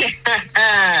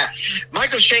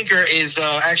 Michael Schenker is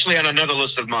actually on another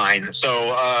list of mine,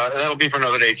 so that'll be for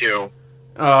another day too.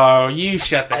 Oh, you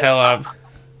shut the hell up.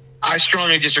 I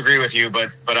strongly disagree with you,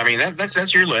 but I mean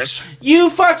that's your list. You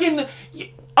fucking...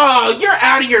 Oh, you're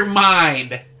out of your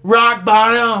mind. Rock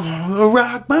bottom,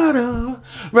 rock bottom,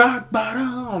 rock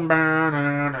bottom. I'm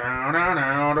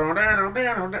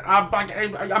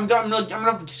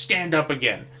gonna stand up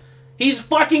again. He's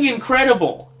fucking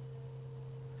incredible.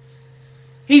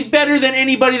 He's better than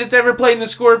anybody that's ever played in the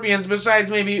Scorpions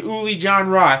besides maybe Uli John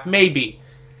Roth. Maybe.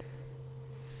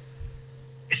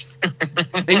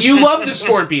 And you love the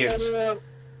Scorpions.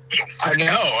 I know,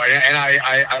 and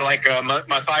I like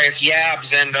Matthias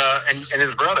Yabs and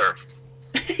his brother.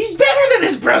 He's better than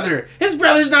his brother. His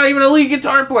brother's not even a lead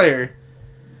guitar player.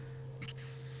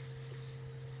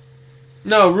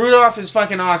 No, Rudolph is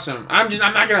fucking awesome. I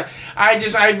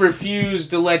refuse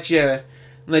to let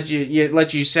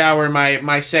you sour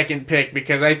my second pick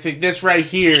because I think this right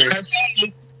here.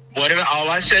 All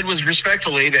I said was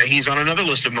respectfully that he's on another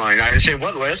list of mine. I didn't say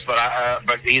what list,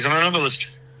 but he's on another list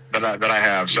that I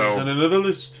have. So he's on another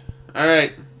list. All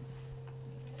right.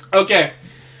 Okay.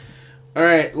 All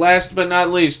right. Last but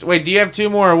not least. Wait, do you have two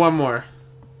more or one more?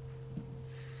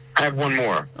 I have one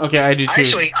more. Okay, I do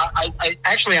too.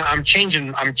 Actually, I'm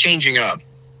changing up.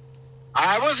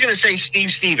 I was going to say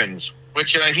Steve Stevens,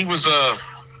 which he was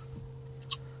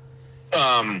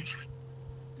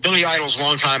Billy Idol's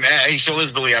longtime. He still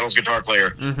is Billy Idol's guitar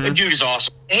player. Mm-hmm. The dude is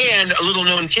awesome. And a little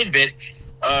known tidbit: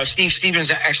 Steve Stevens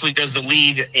actually does the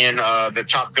lead in the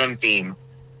Top Gun theme.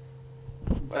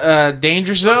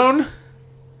 Danger Zone.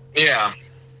 Yeah.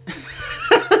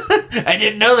 I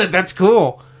didn't know that. That's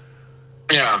cool.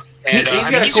 Yeah, and he's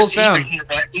got a cool sound.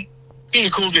 He's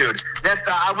a cool dude.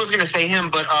 I was going to say him,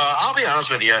 but I'll be honest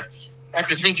with you.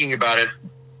 After thinking about it,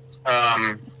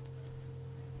 I'm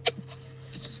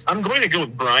going to go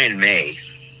with Brian May.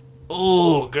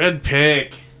 Oh, good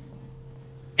pick.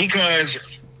 Because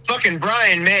fucking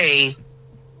Brian May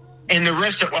and the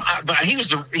rest of but he's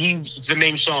the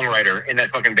main songwriter in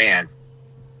that fucking band,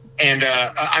 and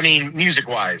I mean music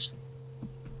wise,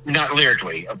 not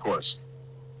lyrically, of course.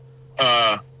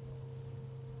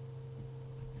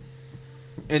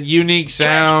 And unique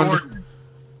sound.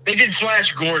 They did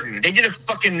Flash Gordon. They did a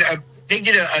fucking. They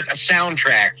did a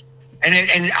soundtrack,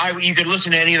 and you could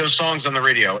listen to any of those songs on the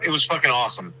radio. It was fucking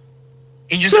awesome.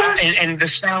 He just and the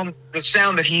sound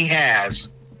that he has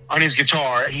on his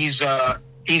guitar. He's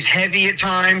heavy at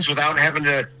times without having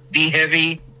to be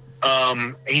heavy.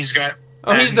 He's got.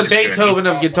 Oh, he's the Beethoven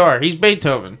of guitar. He's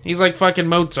Beethoven. He's like fucking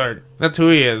Mozart. That's who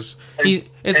he is.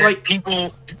 It's like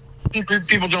people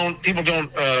don't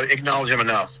acknowledge him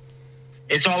enough.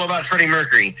 It's all about Freddie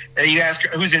Mercury. You ask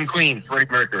who's in Queen,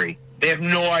 Freddie Mercury. They have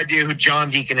no idea who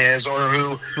John Deacon is or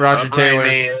who Roger Taylor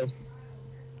May is.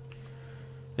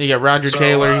 You got Roger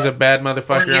Taylor. He's a bad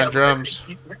motherfucker on drums.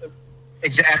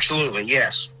 Absolutely,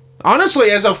 yes. Honestly,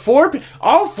 as a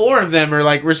all four of them are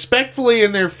like respectfully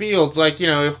in their fields. Like, you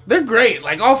know, they're great.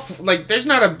 Like there's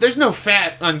no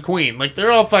fat on Queen. Like,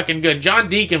 they're all fucking good. John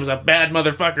Deacon was a bad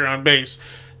motherfucker on bass.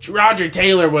 Roger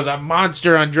Taylor was a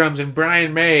monster on drums, and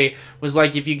Brian May was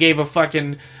like if you gave a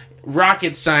fucking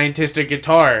rocket scientist a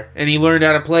guitar and he learned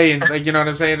how to play, and like, you know what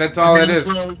I'm saying? That's all it is.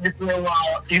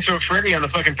 You throw Freddie on the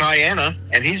fucking piano,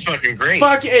 and he's fucking great.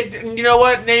 Fuck it. You know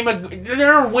what?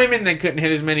 There are women that couldn't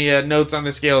hit as many notes on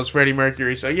the scale as Freddie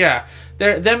Mercury. So yeah,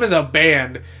 them as a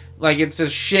band, like, it's a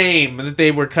shame that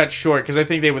they were cut short, because I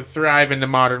think they would thrive in the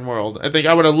modern world. I think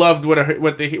I would have loved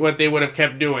what they would have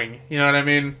kept doing. You know what I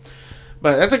mean?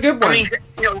 But that's a good one. I mean,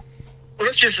 you know,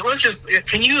 let's just.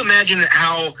 Can you imagine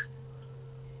how,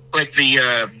 like, the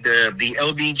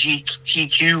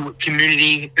LGBTQ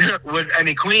community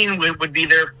Queen would be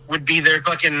their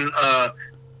fucking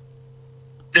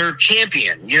their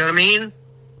champion. You know what I mean?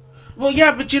 Well,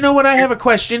 yeah, but you know what? I have a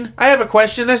question.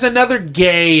 There's another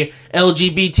gay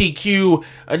LGBTQ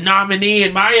nominee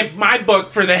in my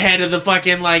book for the head of the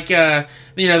fucking, like, the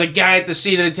guy at the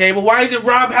seat of the table. Why isn't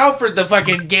Rob Halford the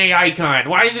fucking gay icon?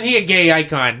 Why isn't he a gay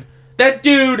icon? That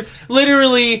dude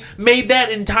literally made that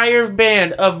entire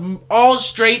band of all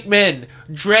straight men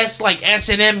dress like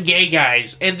S&M gay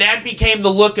guys, and that became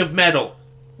the look of metal.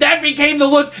 That became the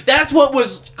look. That's what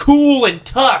was cool and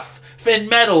tough in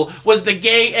metal, was the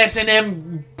gay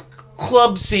S&M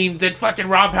club scenes that fucking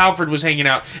Rob Halford was hanging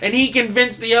out. And he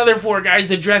convinced the other four guys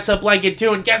to dress up like it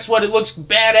too, and guess what? It looks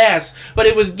badass, but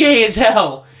it was gay as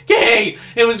hell. Gay!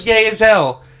 It was gay as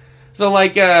hell. So,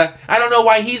 like, I don't know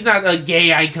why he's not a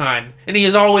gay icon, and he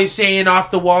is always saying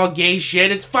off-the-wall gay shit.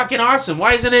 It's fucking awesome.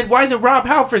 Why isn't Rob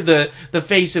Halford the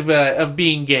face of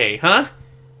being gay, huh?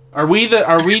 Are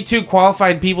we two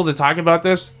qualified people to talk about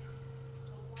this?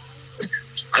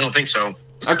 I don't think so.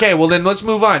 Okay, well then let's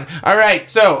move on. All right,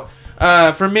 so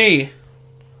for me,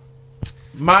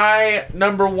 my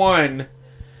number one,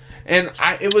 and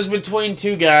it was between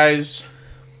two guys.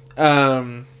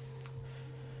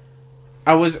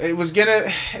 It was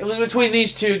between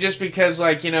these two, just because,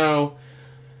 like, you know.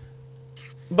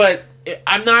 But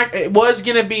it was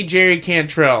gonna be Jerry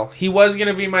Cantrell. He was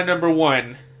gonna be my number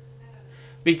one,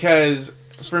 because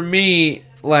for me,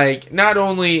 like, not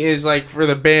only is, like, for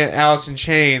the band Alice in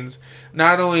Chains,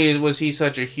 not only was he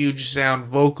such a huge sound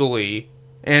vocally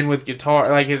and with guitar,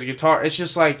 like his guitar, it's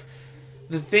just like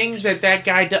the things that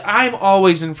guy does. I'm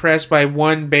always impressed by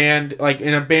one band, like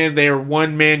in a band they are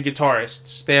one-man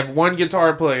guitarists. They have one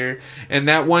guitar player, and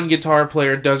that one guitar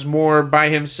player does more by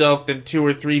himself than 2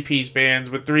 or 3 piece bands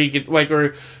with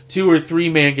or 2 or 3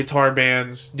 man guitar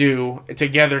bands do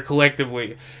together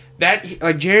collectively. That,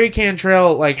 like, Jerry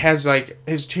Cantrell, like, has, like,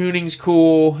 his tuning's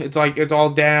cool. It's like, it's all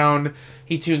down.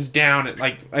 He tunes down at,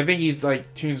 like, I think he's,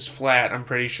 like, tunes flat, I'm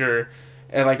pretty sure.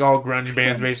 At, like, all grunge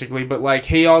bands, basically. But, like,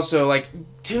 he also, like,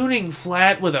 tuning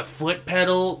flat with a foot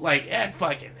pedal, like,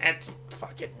 that's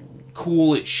fucking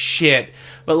cool as shit.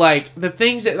 But, like, the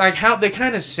things that, like, how the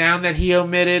kind of sound that he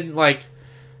omitted, like,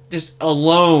 just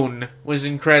alone was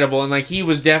incredible, and like he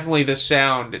was definitely the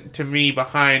sound to me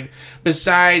behind,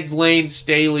 besides Lane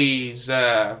Staley's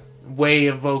way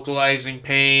of vocalizing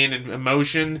pain and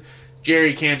emotion.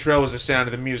 Jerry Cantrell was the sound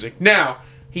of the music. Now,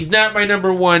 he's not my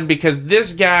number one, because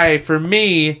this guy, for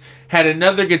me, had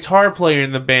another guitar player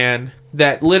in the band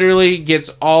that literally gets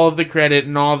all of the credit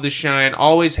and all of the shine,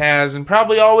 always has and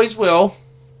probably always will.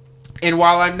 And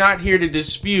while I'm not here to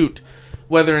dispute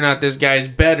whether or not this guy's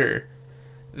better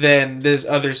than this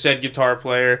other said guitar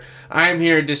player, I'm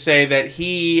here to say that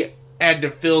he had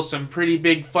to fill some pretty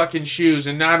big fucking shoes,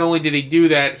 and not only did he do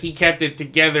that, he kept it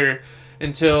together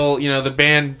until, you know, the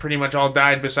band pretty much all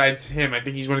died besides him. I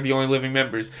think he's one of the only living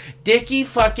members. Dickie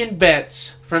fucking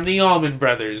Betts from the Allman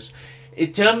Brothers,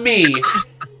 to me,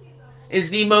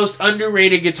 is the most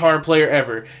underrated guitar player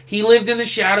ever. He lived in the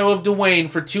shadow of Dwayne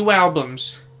for 2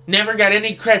 albums. Never got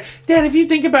any credit. Dad, if you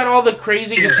think about all the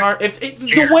crazy guitar...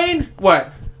 Dwayne...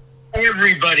 What?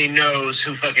 Everybody knows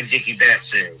who fucking Dickie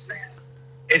Betts is, man.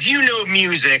 If you know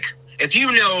music, if you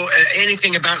know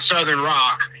anything about Southern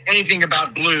rock, anything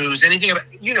about blues,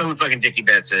 you know who fucking Dickie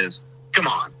Betts is. Come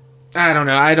on. I don't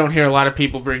know. I don't hear a lot of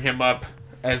people bring him up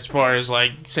as far as,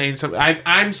 like, saying something.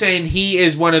 I'm saying he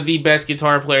is one of the best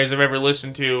guitar players I've ever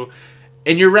listened to.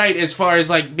 And you're right, as far as,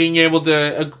 like, being able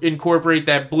to incorporate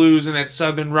that blues and that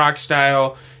Southern rock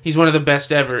style, he's one of the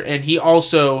best ever. And he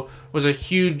also was a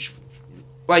huge...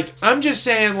 Like, I'm just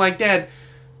saying, like, Dad...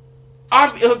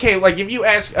 Okay, like, if you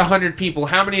ask 100 people,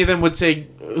 how many of them would say,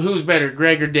 who's better,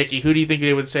 Greg or Dickie? Who do you think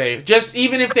they would say? Just,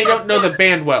 even if they don't know the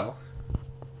band well.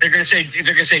 They're gonna say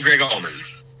Greg Allman.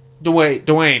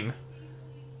 Dwayne.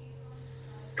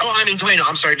 Oh, I mean Dwayne.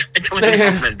 I'm sorry,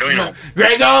 Dwayne.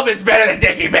 Greg Allman's better than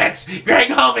Dickie Betts.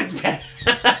 Greg Allman's better.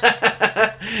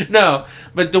 No,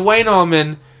 but Dwayne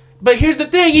Allman. But here's the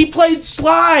thing: he played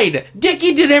slide.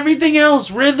 Dickie did everything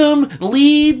else, rhythm,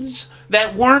 leads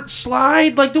that weren't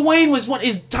slide. Like Dwayne was one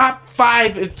his top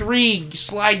 3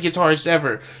 slide guitarists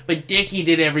ever, but Dickie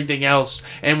did everything else.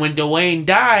 And when Dwayne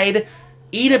died,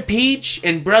 Eat a Peach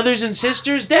and Brothers and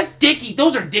Sisters, that's Dickie.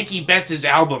 Those are Dickie Betts'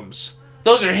 albums.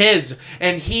 Those are his.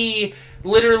 And he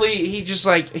literally,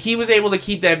 he was able to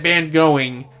keep that band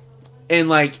going. And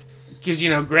like, because,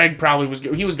 Greg probably was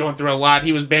going through a lot.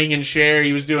 He was banging Cher.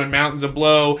 He was doing Mountains of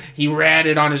Blow. He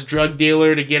ratted on his drug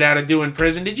dealer to get out of doing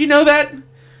prison. Did you know that?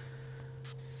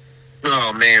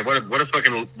 Oh man, what a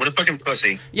fucking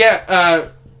pussy. Yeah,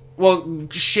 well,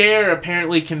 Cher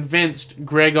apparently convinced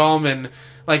Greg Allman,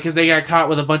 because they got caught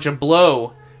with a bunch of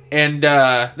blow. And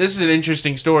this is an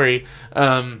interesting story.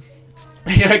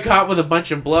 They got caught with a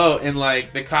bunch of blow, and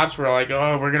the cops were like,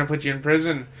 "Oh, we're gonna put you in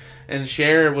prison." And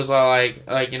Cher was all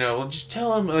well, just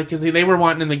tell him, because they were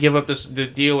wanting him to give up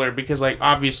the dealer, because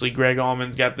obviously Greg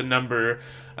Allman's got the number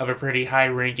of a pretty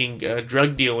high-ranking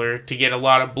drug dealer to get a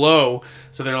lot of blow.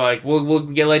 So they're like, we'll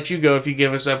let you go if you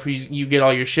give us up who you get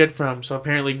all your shit from. So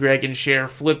apparently Greg and Cher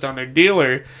flipped on their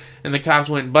dealer, and the cops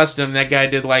went and busted him. That guy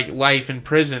did life in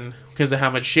prison because of how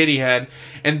much shit he had.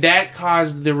 And that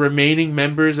caused the remaining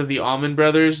members of the Allman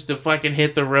Brothers to fucking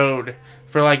hit the road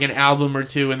for an album or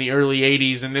two in the early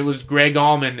 80s. And it was Greg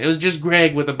Allman. It was just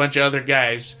Greg with a bunch of other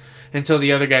guys until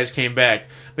the other guys came back.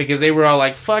 Because they were all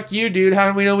like, fuck you, dude. How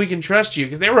do we know we can trust you?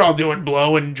 Because they were all doing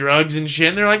blow and drugs and shit.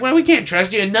 And they're like, well, we can't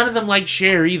trust you. And none of them liked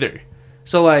Cher either.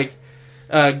 So, Greg...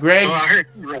 Well, I heard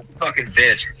you were a fucking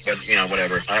bitch. But,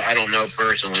 whatever. I don't know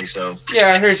personally, so...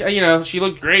 Yeah, I heard, she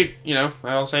looked great.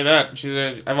 I'll say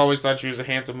that. I've always thought she was a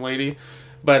handsome lady.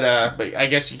 But I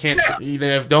guess you can't...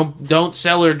 Don't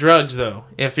sell her drugs, though.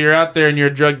 If you're out there and you're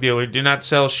a drug dealer, do not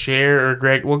sell Cher or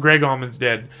Greg... Well, Greg Allman's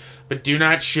dead. But do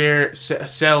not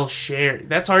sell Cher.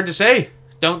 That's hard to say.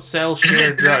 Don't sell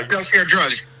Cher drugs. Do not sell Cher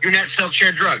drugs. Do not sell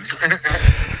Cher drugs.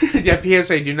 Yeah,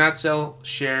 PSA, do not sell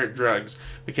Cher drugs.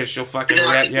 Because she'll fucking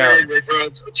rat you out.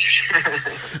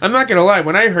 I'm not gonna lie,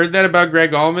 when I heard that about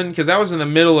Greg Allman, because that was in the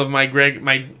middle of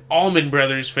my Allman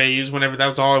Brothers phase, whenever that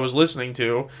was all I was listening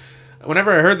to.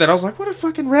 Whenever I heard that, I was like, what a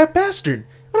fucking rat bastard.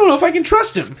 I don't know if I can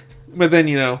trust him. But then,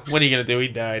 what are you gonna do? He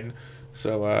died.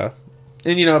 So,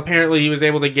 and, apparently he was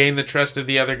able to gain the trust of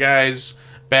the other guys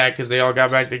back because they all got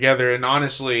back together. And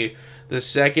honestly, the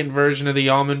second version of the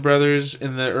Allman Brothers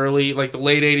in the the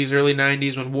late 80s, early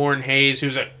 90s, when Warren Hayes,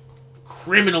 who's a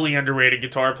criminally underrated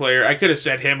guitar player, I could have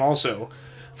said him also,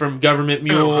 from Government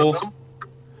Mule.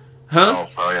 Huh?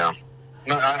 Oh yeah.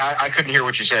 No, I couldn't hear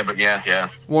what you said, but yeah.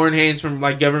 Warren Hayes from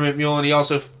Government Mule, and he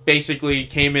also basically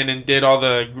came in and did all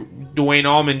the Dwayne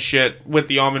Allman shit with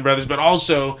the Allman Brothers, but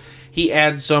also... He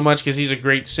adds so much because he's a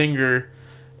great singer,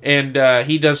 and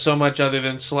he does so much other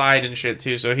than slide and shit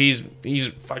too. So he's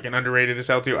fucking underrated as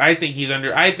hell too. I think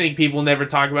people never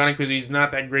talk about him because he's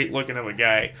not that great looking of a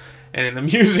guy. And in the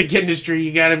music industry,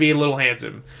 you got to be a little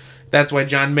handsome. That's why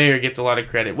John Mayer gets a lot of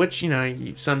credit, which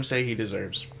some say he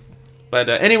deserves. But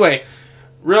anyway,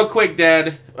 real quick,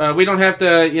 Dad, we don't have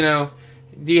to.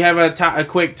 Do you have a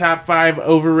quick top 5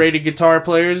 overrated guitar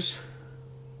players?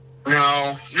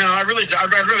 No, I'd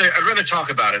rather talk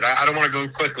about it. I don't want to go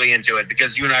quickly into it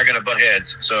because you and I are going to butt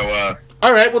heads. So,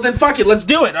 all right, well then fuck it, let's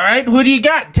do it. All right, who do you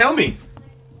got? Tell me.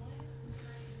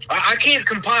 I can't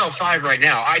compile 5 right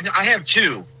now. I have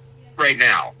 2 right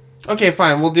now. Okay,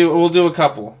 fine. We'll do a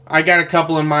couple. I got a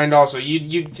couple in mind also.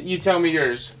 You tell me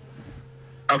yours.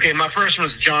 Okay, my first one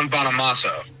was John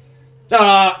Bonamassa.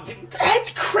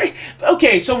 That's crazy.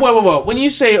 Okay, so whoa. When you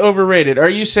say overrated, are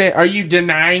you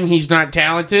denying he's not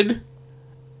talented?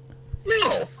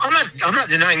 No, I'm not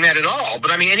denying that at all.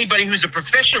 But I mean, anybody who's a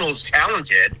professional is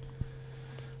talented.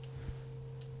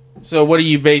 So what are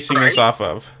you basing this off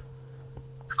of?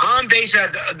 I'm based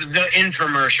on the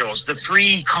infomercials, the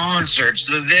free concerts,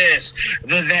 the this,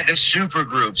 the that, the super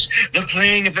groups, the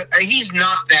playing of. He's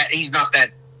not that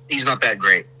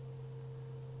great.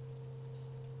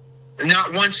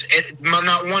 Not once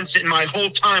in my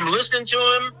whole time listening to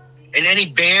him in any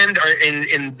band or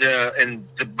in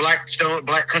the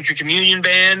Black Country Communion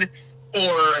band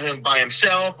or by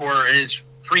himself or in his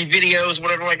free videos,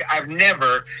 whatever. I've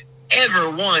never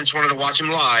ever once wanted to watch him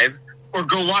live or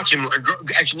go watch him.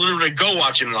 Actually, literally go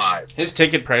watch him live. His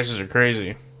ticket prices are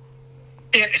crazy.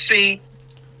 Yeah, see,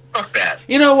 fuck that.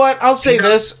 You know what? I'll say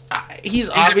this. He's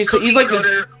like this.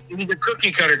 He's a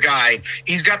cookie cutter guy.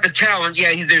 He's got the talent.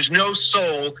 Yeah, there's no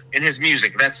soul in his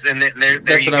music. That's what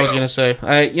I was gonna say.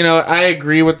 I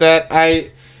agree with that.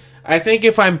 I think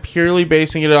if I'm purely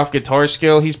basing it off guitar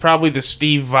skill, he's probably the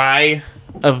Steve Vai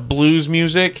of blues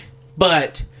music.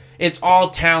 But it's all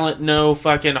talent, no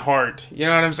fucking heart. You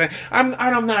know what I'm saying?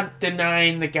 I'm not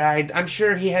denying the guy. I'm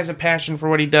sure he has a passion for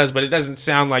what he does, but it doesn't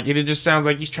sound like it. It just sounds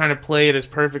like he's trying to play it as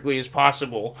perfectly as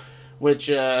possible. Which,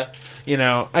 which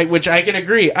I can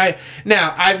agree.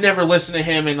 I've never listened to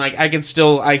him, and like I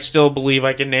still believe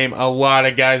I can name a lot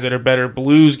of guys that are better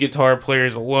blues guitar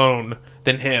players alone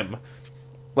than him.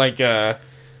 Like, I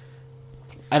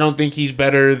don't think he's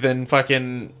better than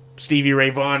fucking Stevie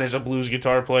Ray Vaughan as a blues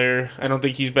guitar player. I don't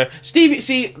think he's better.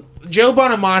 Joe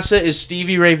Bonamassa is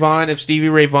Stevie Ray Vaughan if Stevie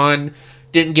Ray Vaughan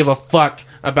didn't give a fuck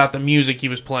about the music he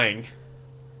was playing.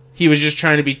 He was just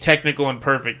trying to be technical and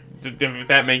perfect. If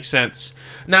that makes sense.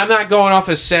 Now, I'm not going off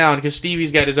his sound, because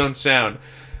Stevie's got his own sound.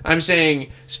 I'm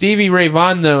saying Stevie Ray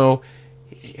Vaughan, though,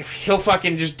 he'll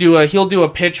fucking just do a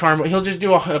pitch harmony. He'll just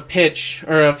do a pitch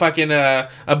or a fucking a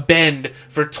bend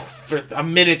for a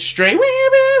minute straight.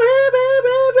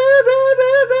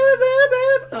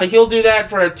 He'll do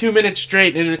that for 2 minutes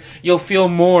straight, and you'll feel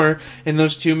more in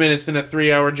those 2 minutes than a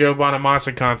 3-hour Joe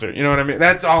Bonamassa concert. You know what I mean?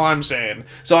 That's all I'm saying.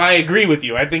 So I agree with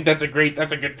you. I think that's a good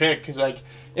pick, because like,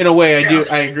 in a way,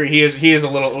 I agree. He is a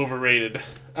little overrated.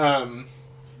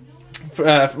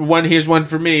 Here's one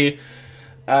for me.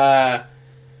 I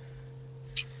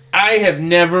have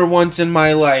never once in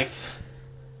my life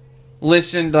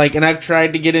listened and I've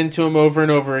tried to get into him over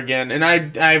and over again.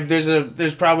 And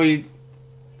there's probably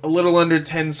a little under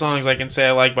 10 songs I can say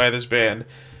I like by this band,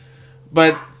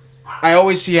 but I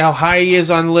always see how high he is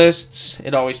on lists.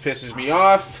 It always pisses me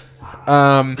off.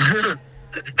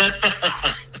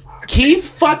 Pete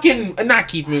fucking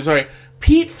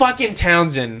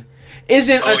Townsend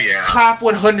isn't a top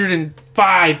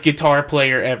 105 guitar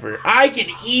player ever. I can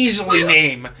easily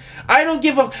name. I don't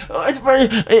give a...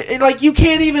 you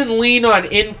can't even lean on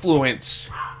influence.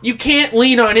 You can't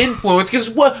lean on influence, because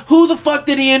who the fuck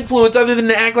did he influence other than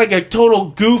to act like a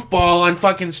total goofball on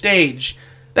fucking stage?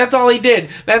 That's all he did.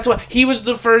 That's what he was,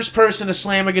 the first person to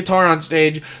slam a guitar on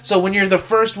stage. So when you're the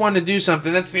first one to do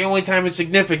something, that's the only time it's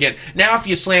significant. Now if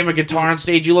you slam a guitar on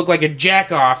stage, you look like a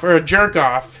jack-off or a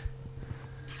jerk-off.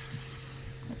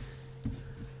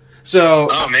 So...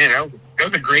 Oh, man, that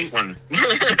was a great one.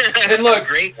 And look,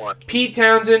 great one. Pete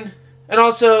Townsend, and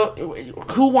also,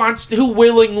 who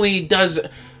willingly does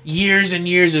years and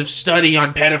years of study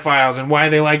on pedophiles and why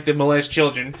they like to molest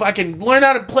children? Fucking learn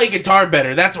how to play guitar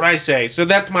better. That's what I say. So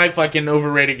that's my fucking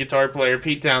overrated guitar player,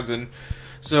 Pete Townsend.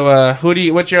 So,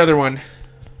 what's your other one?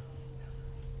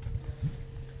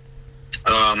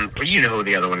 You know who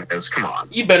the other one is. Come on.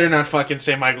 You better not fucking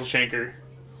say Michael Schenker.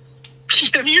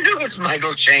 You know it's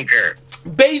Michael Schenker.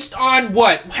 Based on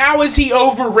what? How is he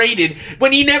overrated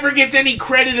when he never gets any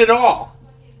credit at all?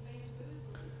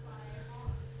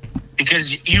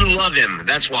 Because you love him,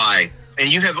 that's why. And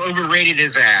you have overrated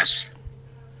his ass.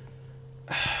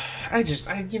 So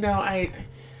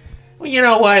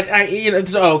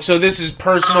this is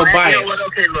personal bias. You know what?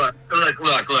 Okay, look.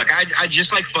 I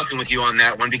just like fucking with you on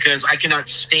that one, because I cannot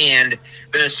stand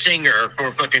the singer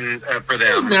for fucking, for them.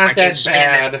 It's not that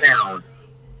bad. That sound.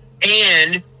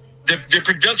 And the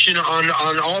production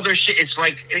on all their shit, it's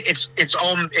like, it's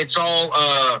all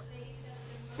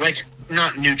like,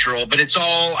 not neutral, but it's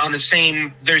all on the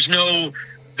same. The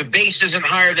bass isn't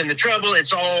higher than the treble.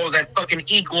 It's all that fucking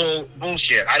equal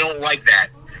bullshit. I don't like that.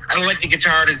 I don't like the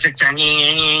guitar to tick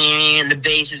and the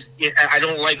bass is. I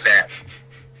don't like that.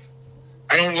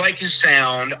 I don't like his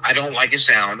sound.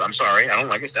 I'm sorry. I don't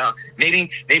like his sound. Maybe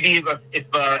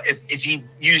if he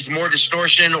used more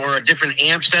distortion or a different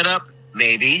amp setup,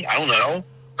 maybe. I don't know.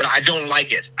 But I don't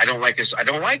like it. I don't like it. So I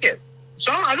don't like it.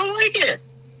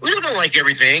 We don't like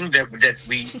everything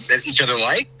that each other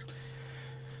like.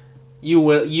 You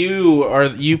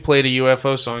played a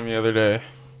UFO song the other day.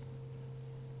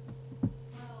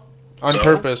 On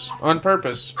purpose.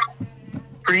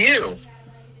 For you.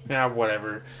 Yeah,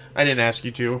 whatever. I didn't ask you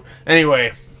to.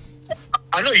 Anyway.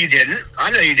 I know you didn't.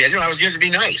 I was here to be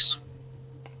nice.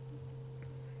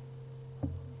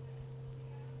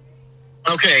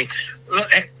 Okay. Oh,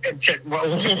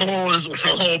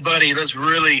 buddy, let's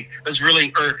really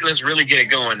get it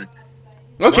going.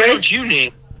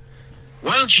 Okay.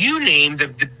 Why don't you name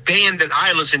the band that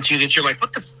I listen to that you're like,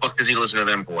 what the fuck does he listen to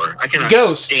them for? I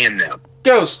cannot stand them.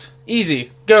 Ghost.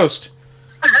 Easy. Ghost.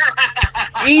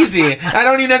 Easy. I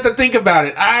don't even have to think about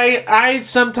it. I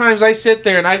sometimes I sit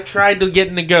there and I've tried to get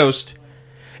into Ghost,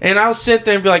 and I'll sit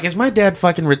there and be like, is my dad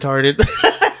fucking retarded?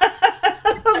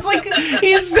 It's like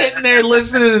he's sitting there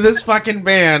listening to this fucking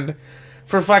band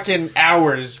for fucking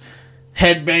hours,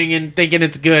 headbanging, thinking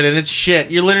it's good, and it's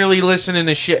shit. You're literally listening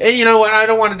to shit. And you know what? I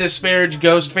don't want to disparage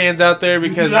Ghost fans out there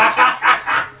because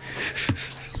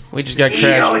we just got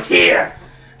crashed. Here.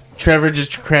 Trevor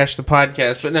just crashed the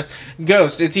podcast, but no,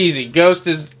 Ghost. It's easy. Ghost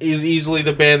is easily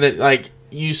the band that like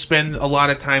you spend a lot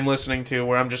of time listening to.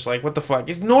 Where I'm just like, what the fuck?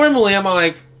 Because normally I'm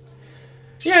like,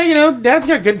 yeah, you know, Dad's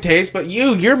got good taste, but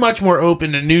you're much more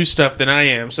open to new stuff than I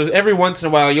am. So every once in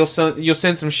a while, you'll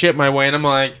send some shit my way, and I'm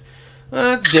like, well,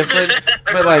 that's different.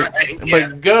 But like,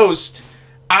 but Ghost,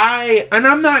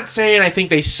 I'm not saying I think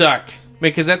they suck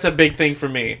because that's a big thing for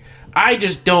me. I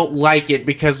just don't like it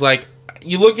because like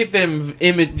you look at them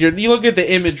you look at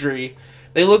the imagery.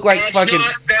 They look like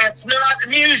that's not the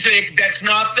music. That's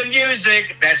not the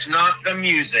music. That's not the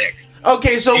music.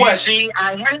 Okay, so what? See,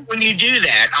 I hate when you do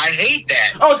that. I hate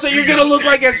that. Oh, so you're gonna look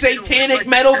like a satanic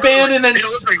metal band and then they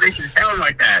don't look like they should sound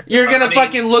like that. You're gonna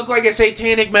fucking look like a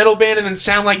satanic metal band and then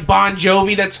sound like Bon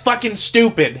Jovi? That's fucking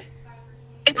stupid.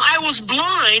 If I was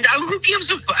blind, who gives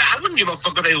a fuck? I wouldn't give a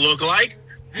fuck what they look like.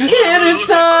 And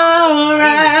it's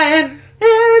alright.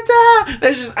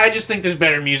 I just think there's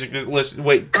better music to listen.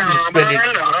 Wait, spend your...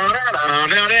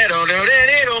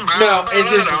 No,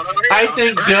 it's just. I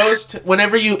think Ghost.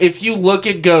 If you look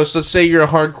at Ghost, let's say you're a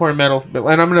hardcore metal,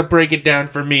 and I'm gonna break it down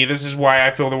for me. This is why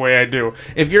I feel the way I do.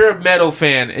 If you're a metal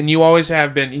fan and you always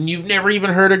have been, and you've never even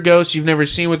heard of Ghost, you've never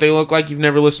seen what they look like, you've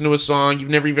never listened to a song, you've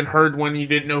never even heard one, you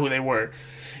didn't know who they were.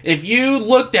 If you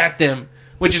looked at them,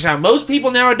 which is how most people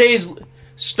nowadays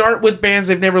start with bands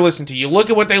they've never listened to. You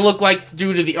look at what they look like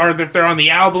due to or if they're on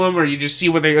the album, or you just see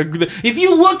what they... If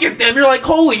you look at them, you're like,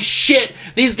 holy shit,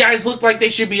 these guys look like they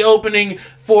should be opening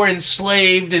for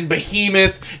Enslaved and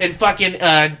Behemoth and fucking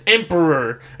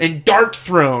Emperor and Dark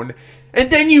Throne.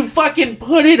 And then you fucking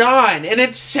put it on, and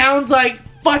it sounds like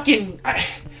fucking...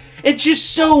 It's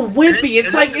just so wimpy.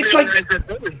 It's like...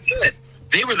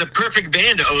 They were the perfect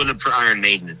band to own for Iron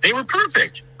Maiden. They were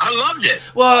perfect. I loved it.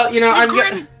 Well, you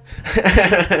know,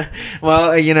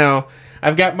 well, you know,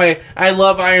 I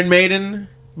love Iron Maiden,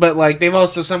 but like they've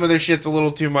also, some of their shit's a little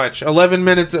too much. 11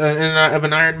 minutes of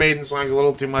an Iron Maiden song is a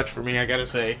little too much for me, I gotta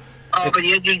say. Oh, but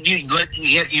you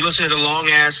listen to the long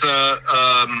ass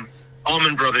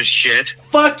Allman Brothers shit.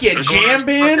 Fuck yeah, jam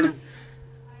band.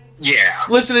 Yeah.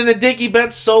 Listening to Dickie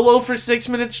Betts solo for 6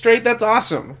 minutes straight, that's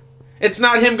awesome. It's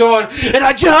not him going, and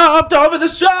I jumped over the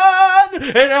sun,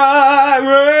 and I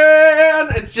ran.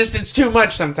 It's too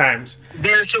much sometimes.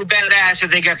 They're so badass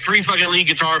that they got 3 fucking lead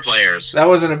guitar players. That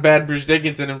wasn't a bad Bruce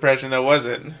Dickinson impression, though, was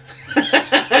it?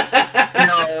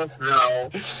 No.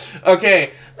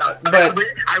 Okay, but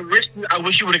I wish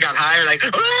you would have got higher, like.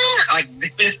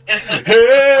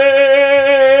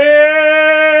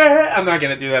 Hey! I'm not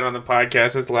gonna do that on the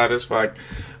podcast. It's loud as fuck.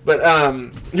 But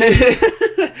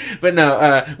but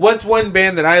no. What's one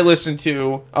band that I listen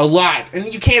to a lot?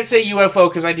 And you can't say UFO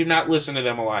because I do not listen to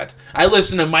them a lot. I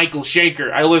listen to Michael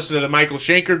Schenker. I listen to the Michael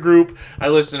Schenker Group. I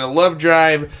listen to Love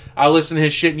Drive. I listen to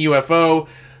his shit in UFO.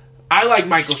 I like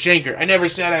Michael Schenker. I never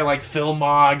said I liked Phil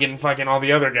Mogg and fucking all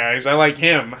the other guys. I like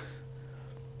him.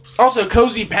 Also,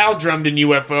 Cozy Powell drummed in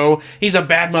UFO. He's a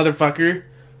bad motherfucker.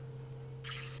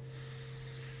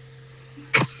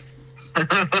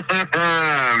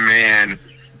 Oh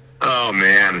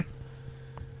man.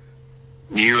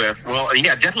 Well,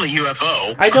 yeah, definitely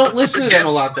UFO. I don't listen to them a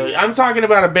lot though. I'm talking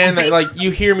about a band that like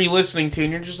you hear me listening to,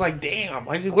 and you're just like, damn,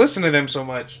 why does he listen to them so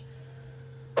much?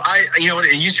 You know what?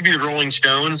 It used to be the Rolling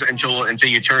Stones until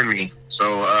you turned me.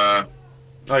 So. Oh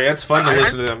yeah, it's fun to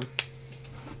listen to them.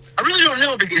 I really don't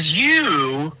know because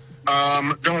you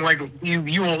don't like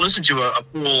you won't listen to a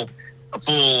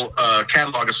full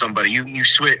catalog of somebody. You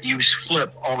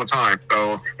flip all the time,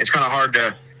 so it's kind of hard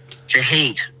to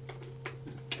hate.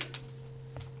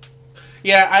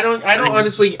 Yeah, I don't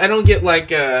honestly, I don't get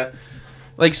like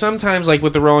sometimes like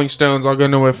with the Rolling Stones, I'll go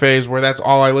into a phase where that's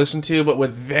all I listen to, but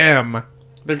with them,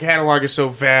 their catalog is so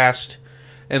vast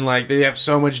and like they have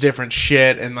so much different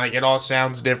shit and like it all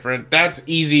sounds different. That's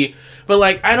easy. But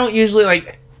like I don't usually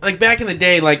like back in the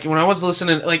day, like when I was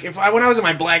listening, like when I was in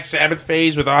my Black Sabbath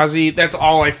phase with Ozzy, that's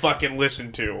all I fucking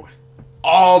listened to.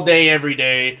 All day, every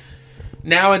day.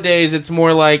 Nowadays, it's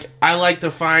more like I like to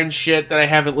find shit that I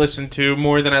haven't listened to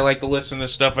more than I like to listen to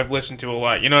stuff I've listened to a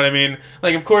lot. You know what I mean?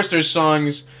 Like, of course, there's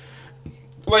songs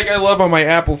like I love on my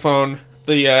Apple phone,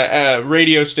 the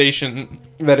radio station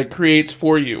that it creates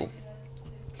for you.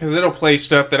 Because it'll play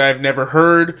stuff that I've never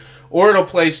heard, or it'll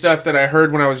play stuff that I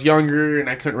heard when I was younger and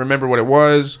I couldn't remember what it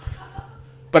was.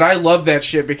 But I love that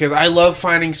shit because I love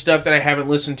finding stuff that I haven't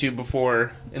listened to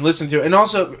before and listen to it. And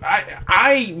also,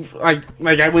 I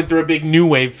I went through a big new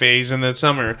wave phase in the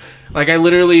summer. Like, I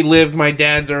literally lived my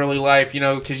dad's early life, you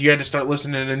know, because you had to start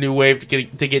listening to new wave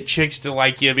to get chicks to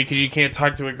like you, because you can't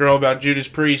talk to a girl about Judas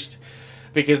Priest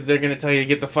because they're gonna tell you to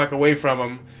get the fuck away from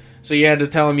them. So you had to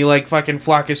tell them you like fucking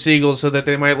Flock of Seagulls so that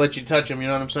they might let you touch them. You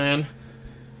know what I'm saying?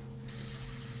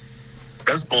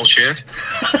 That's bullshit.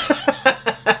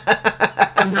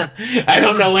 I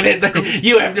don't know when it.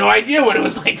 You have no idea what it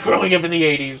was like growing up in the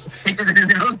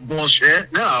 80s.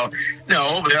 Bullshit. No.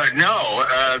 No.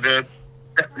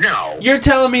 You're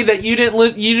telling me that you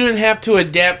didn't have to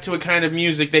adapt to a kind of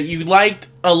music that you liked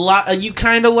a lot, you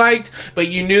kind of liked, but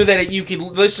you knew that you could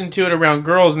listen to it around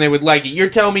girls and they would like it. You're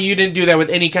telling me you didn't do that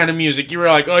with any kind of music. You were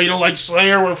like, oh, you don't like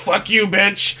Slayer? Well, fuck you,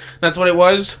 bitch. That's what it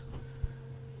was?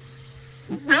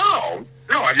 No,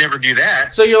 I'd never do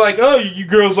that. So you're like, oh, you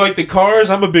girls like the Cars?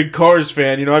 I'm a big Cars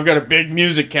fan. You know, I've got a big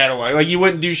music catalog. Like, you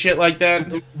wouldn't do shit like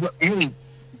that?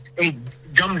 Hey,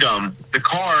 dum-dum, the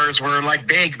Cars were, like,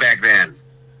 big back then.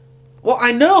 Well,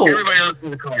 I know. Everybody listened to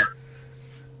the Cars.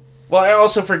 Well, I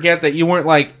also forget that you weren't,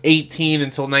 like, 18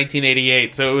 until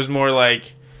 1988, so it was more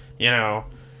like, you know,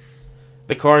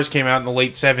 the Cars came out in the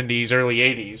late 70s, early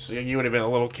 80s. You would have been a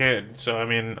little kid, so, I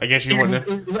mean, I guess you wouldn't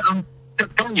have... I'm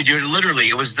telling you, dude, literally,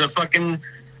 it was the Flock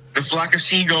of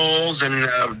Seagulls and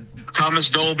Thomas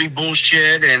Dolby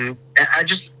bullshit, and I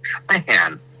just,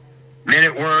 man, Men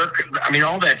at Work, I mean,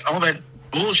 all that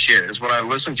bullshit is what I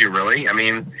listened to, really. I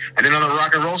mean, and then on the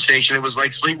rock and roll station, it was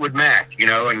like Fleetwood Mac, you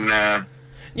know, and...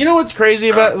 You know what's crazy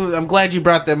about... I'm glad you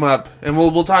brought them up, and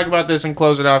we'll talk about this and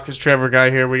close it off, because Trevor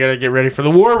got here. We gotta get ready for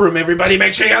the War Room, everybody.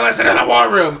 Make sure you listen to the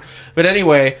War Room! But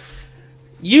anyway...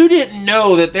 You didn't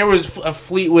know that there was a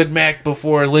Fleetwood Mac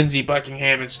before Lindsey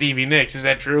Buckingham and Stevie Nicks. Is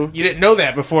that true? You didn't know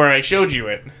that before I showed you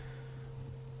it.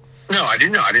 No, I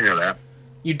didn't know. I didn't know that.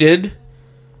 You did?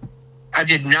 I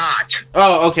did not.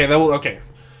 Oh, okay. Okay.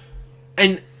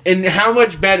 And how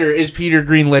much better is Peter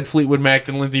Green led Fleetwood Mac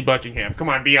than Lindsey Buckingham? Come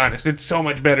on, be honest. It's so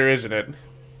much better, isn't it?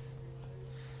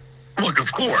 Look,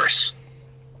 of course.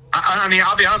 I mean,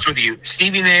 I'll be honest with you.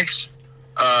 Stevie Nicks,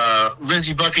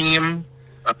 Lindsey Buckingham,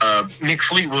 Mick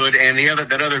Fleetwood, and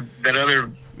that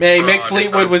other. Hey, Mick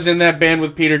Fleetwood was in that band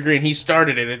with Peter Green. He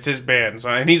started it. It's his band,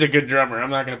 and he's a good drummer.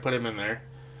 I'm not going to put him in there.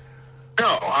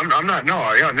 No, I'm not.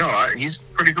 No, he's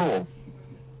pretty cool.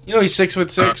 You know, he's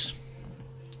 6'6".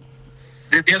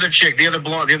 The other chick,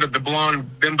 the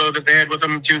blonde bimbo that they had with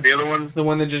them too. The other one, the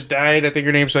one that just died. I think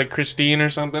her name's like Christine or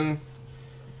something.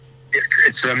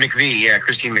 It's McVie. Yeah,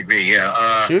 Christine McVie.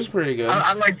 Yeah, she was pretty good.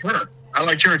 I liked her. I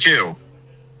liked her too.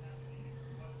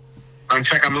 In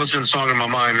fact, I'm listening to the song in my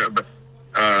mind, but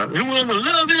when the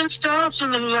loving stops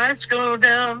and the lights go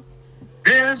down,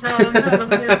 there's no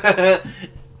another.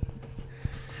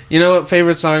 You know what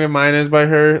favorite song of mine is by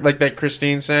her? Like that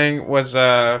Christine sang was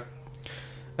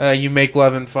You Make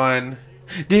Lovin' Fun.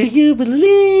 Do you believe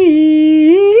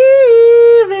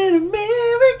in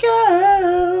miracles?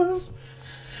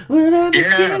 When I'm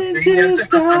beginning to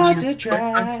start to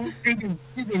try.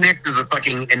 Stevie Nicks is a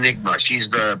fucking enigma. She's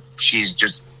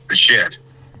just the shit.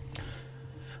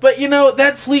 But, you know,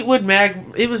 that Fleetwood Mac,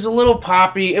 it was a little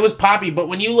poppy. It was poppy, but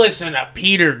when you listen to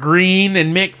Peter Green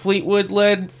and Mick Fleetwood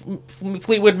led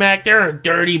Fleetwood Mac, they're a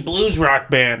dirty blues rock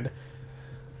band.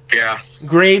 Yeah.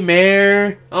 Gray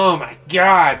Mare. Oh, my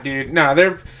God, dude.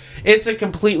 No, it's a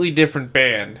completely different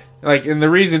band. Like, and the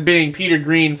reason being, Peter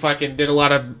Green fucking did a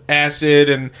lot of acid,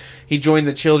 and he joined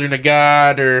the Children of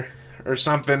God, or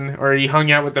something, or he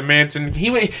hung out with the Manson.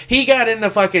 He got into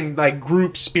fucking like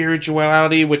group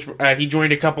spirituality, which he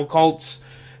joined a couple cults,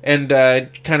 and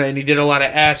he did a lot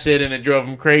of acid, and it drove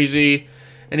him crazy.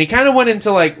 And he kind of went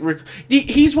into like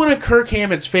he's one of Kirk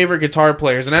Hammett's favorite guitar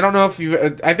players, and I don't know if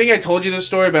I think I told you this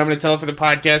story, but I'm going to tell it for the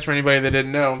podcast for anybody that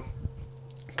didn't know.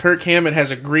 Kirk Hammett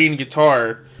has a green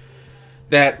guitar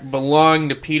that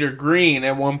belonged to Peter Green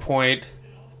at one point.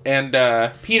 And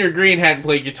Peter Green hadn't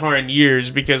played guitar in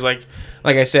years because, like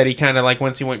I said, he kind of, like,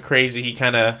 once he went crazy, he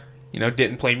kind of, you know,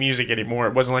 didn't play music anymore.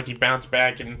 It wasn't like he bounced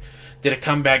back and did a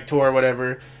comeback tour or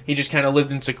whatever. He just kind of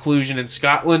lived in seclusion in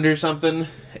Scotland or something.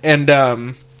 And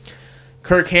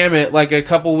Kirk Hammett, like, a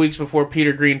couple weeks before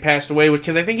Peter Green passed away,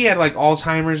 because I think he had, like,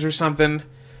 Alzheimer's or something.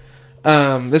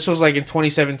 This was, like, in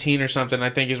 2017 or something, I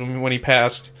think, is when he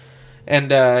passed.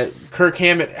 And Kirk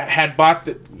Hammett had bought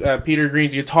Peter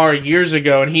Green's guitar years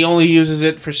ago, and he only uses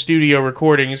it for studio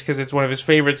recordings because it's one of his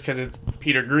favorites, because it's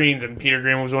Peter Green's, and Peter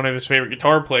Green was one of his favorite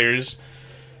guitar players.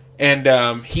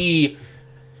 And he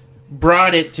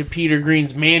brought it to Peter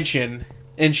Green's mansion,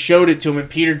 and showed it to him, and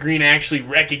Peter Green actually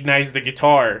recognized the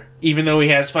guitar, even though he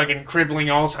has fucking crippling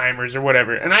Alzheimer's or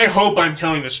whatever. And I hope I'm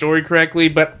telling the story correctly,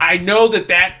 but I know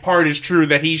that part is true,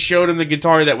 that he showed him the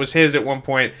guitar that was his at one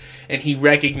point, and he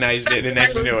recognized it and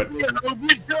actually knew it.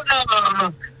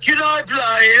 Can I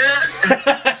play it?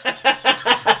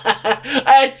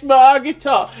 That's my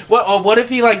guitar. What if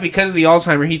he, like, because of the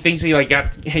Alzheimer, he thinks he, like,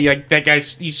 that guy,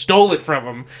 he stole it from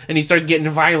him, and he starts getting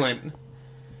violent.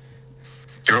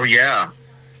 Oh, yeah.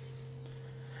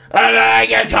 I like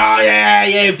guitar, yeah,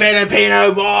 you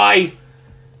Filipino boy.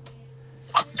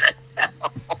 What the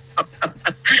hell?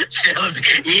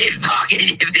 You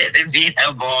fucking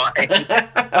Filipino boy.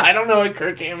 I don't know what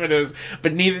Kirk Hammett is,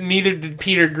 but neither did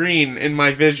Peter Green in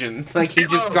my vision. Like, he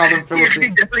just called him Filipino. He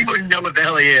definitely wouldn't know what the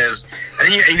hell he is.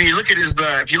 And you look at his,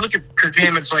 if you look at Kirk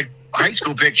Hammett's, like, high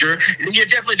school picture, you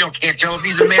definitely can't tell if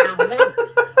he's a man or a woman.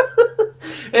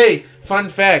 Hey, fun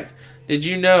fact. Did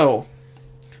you know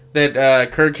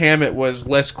that Kirk Hammett was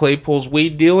Les Claypool's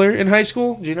weed dealer in high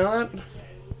school? Did you know that?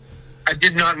 I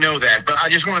did not know that, but I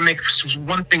just want to make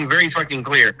one thing very fucking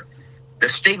clear. The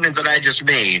statement that I just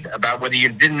made about whether you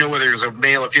didn't know whether it was a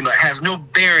male or female has no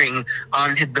bearing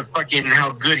on the fucking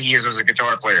how good he is as a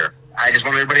guitar player. I just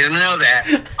want everybody to know that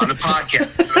on the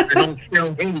podcast.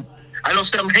 I don't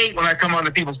sell hate when I come on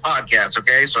to people's podcasts,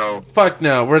 okay? So fuck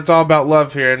no, it's all about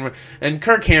love here, and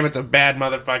Kirk Hammett's a bad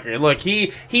motherfucker. Look,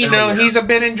 he's a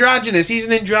bit androgynous. He's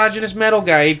an androgynous metal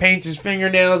guy. He paints his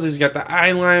fingernails. He's got the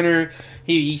eyeliner.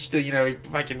 He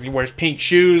wears pink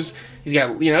shoes. He's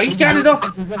got it all.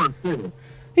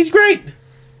 He's great.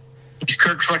 He's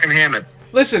Kirk fucking Hammett.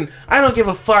 Listen, I don't give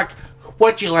a fuck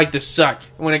what you like to suck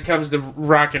when it comes to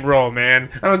rock and roll,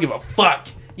 man. I don't give a fuck.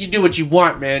 You do what you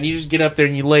want, man. You just get up there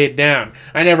and you lay it down.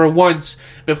 I never once,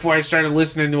 before I started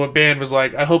listening to a band, was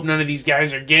like, I hope none of these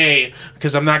guys are gay,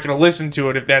 because I'm not going to listen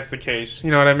to it if that's the case. You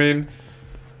know what I mean?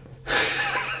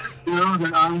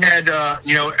 I had,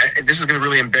 this is going to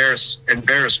really embarrass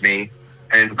me,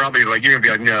 and probably, like, you're going to be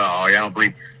like, no, I don't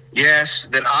believe. Yes,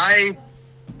 that I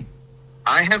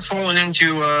have fallen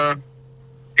into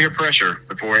peer pressure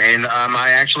before, and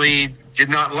I actually did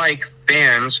not like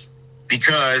bands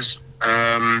because...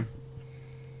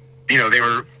 they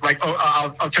were like,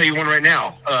 I'll tell you one right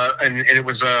now. And it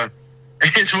was,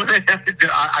 it's one that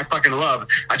I fucking love.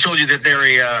 I told you that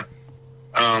they're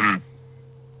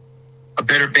a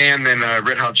better band than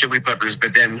Red Hot Chili Peppers,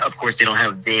 but then of course they don't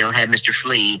have Mr.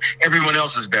 Flea. Everyone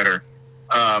else is better.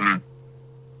 You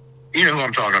know who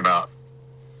I'm talking about.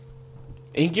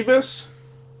 Incubus?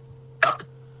 Yep.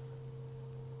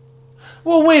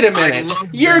 Well, wait a minute.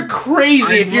 You're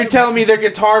crazy if you're telling me their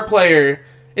guitar player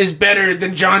is better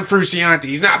than John Frusciante.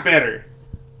 He's not better.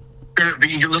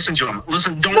 You listen to him.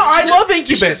 No, I love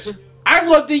Incubus. I've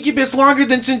loved Incubus longer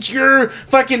than since your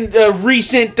fucking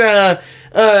recent,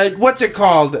 what's it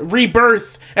called?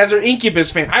 Rebirth as an Incubus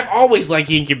fan. I've always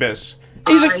liked Incubus.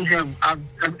 You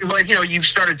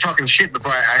started talking shit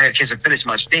before I had a chance to finish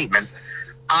my statement.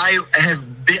 I have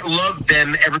loved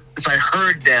them ever since I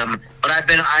heard them, but I've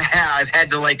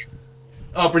had to like...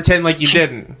 Oh, pretend like you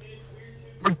didn't.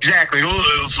 Exactly.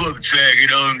 Oh, fuck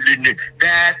fag,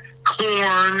 that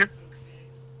Korn.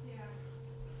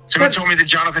 Someone told me that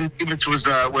Jonathan Davis was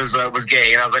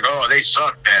gay, and I was like, oh, they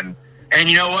suck then. And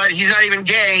you know what? He's not even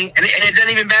gay, and it doesn't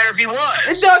even matter if he was.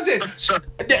 It doesn't. So,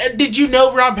 did you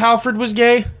know Rob Halford was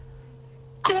gay? Of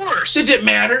course. Did it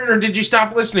matter, or did you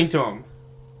stop listening to him?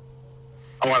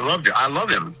 Oh, I loved it. I love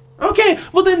him. Okay,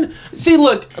 well then, see,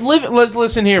 look, let's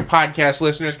listen here, podcast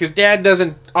listeners, because Dad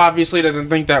obviously doesn't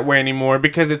think that way anymore,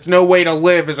 because it's no way to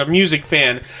live as a music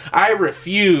fan. I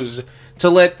refuse to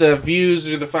let the views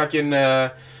or the fucking,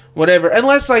 whatever,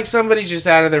 unless, like, somebody's just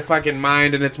out of their fucking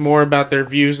mind and it's more about their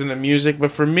views than the music,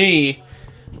 but for me,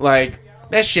 like,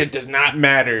 that shit does not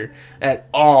matter at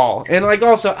all. And, like,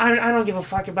 also, I don't give a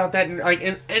fuck about that,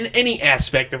 in any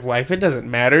aspect of life. It doesn't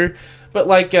matter. But,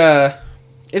 like,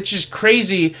 it's just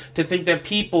crazy to think that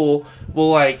people will,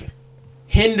 like,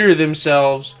 hinder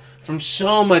themselves from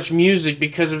so much music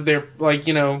because of their, like,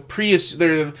 their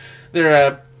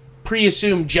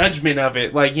pre-assumed judgment of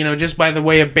it, like, just by the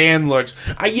way a band looks.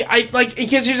 I like,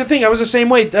 because here's the thing, I was the same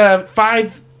way.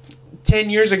 5-10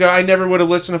 years ago, I never would have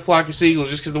listened to Flock of Seagulls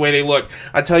just because the way they look.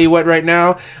 I tell you what, right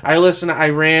now, I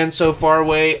ran So Far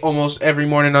Away almost every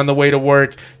morning on the way to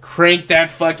work. Crank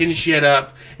that fucking shit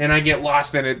up, and I get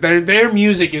lost in it. Their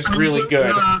music is really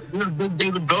good. You're a big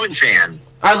David Bowie fan.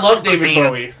 I love David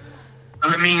Bowie.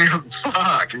 I mean,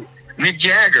 fuck. Mick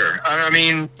Jagger. I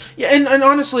mean... Yeah, and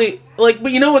honestly, like,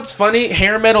 but you know what's funny?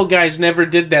 Hair metal guys never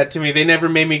did that to me. They never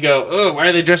made me go, oh, why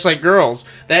are they dressed like girls?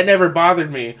 That never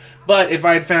bothered me. But if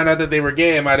I had found out that they were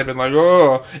gay, I might have been like,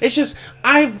 oh. It's just,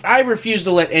 I refuse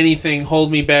to let anything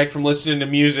hold me back from listening to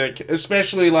music,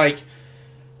 especially like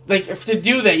if to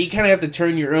do that, you kind of have to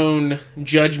turn your own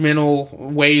judgmental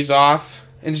ways off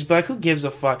and just be like, who gives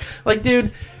a fuck? Like,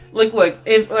 dude, look,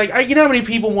 if you know how many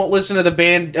people won't listen to the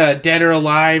band Dead or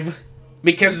Alive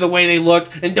because of the way they look?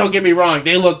 And don't get me wrong,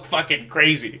 they look fucking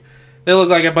crazy. They look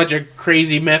like a bunch of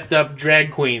crazy methed up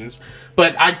drag queens.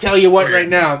 But I tell you what, right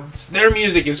now, their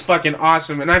music is fucking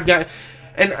awesome, and I've got.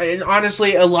 And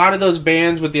honestly, a lot of those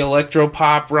bands with the electro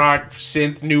pop rock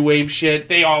synth new wave shit,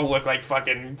 they all look like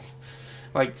fucking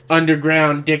like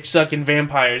underground dick sucking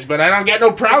vampires, but I don't get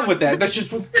no problem with that. That's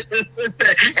just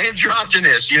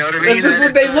androgynous, you know what I mean? That's just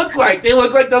what they look like. They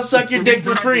look like they'll suck your dick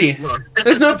for free.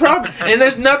 There's no problem, and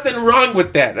there's nothing wrong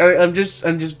with that. I'm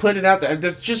just putting it out there.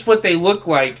 That's just what they look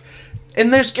like,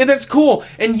 and that's cool.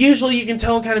 And usually you can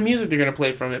tell what kind of music they're gonna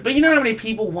play from it. But you know how many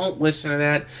people won't listen to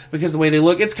that because of the way they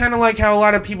look? It's kind of like how a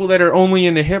lot of people that are only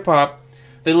into hip hop,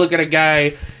 they look at a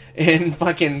guy in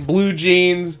fucking blue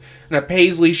jeans and a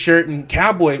paisley shirt and a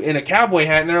cowboy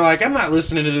hat, and they're like, I'm not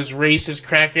listening to this racist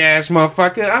crack ass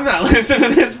motherfucker. I'm not listening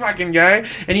to this fucking guy.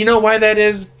 And you know why that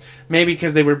is? Maybe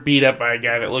because they were beat up by a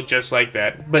guy that looked just like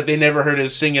that, but they never heard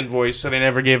his singing voice, so they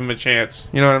never gave him a chance.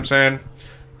 You know what I'm saying?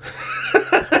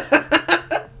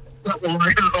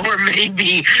 Or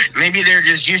maybe they're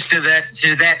just used to that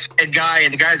said guy,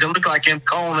 and the guys that look like him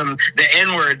calling him the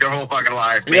N-word their whole fucking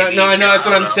life. Yeah, no, I know, that's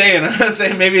what I'm saying. I'm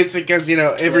saying maybe it's because, you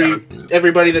know,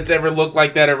 everybody that's ever looked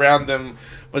like that around them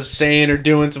was saying or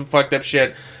doing some fucked up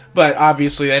shit. But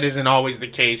obviously that isn't always the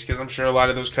case, because I'm sure a lot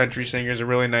of those country singers are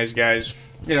really nice guys,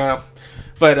 you know.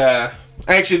 But I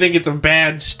actually think it's a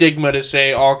bad stigma to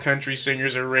say all country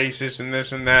singers are racist and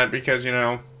this and that, because, you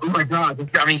know. Oh my God!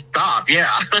 I mean, stop!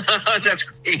 Yeah, that's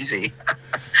crazy.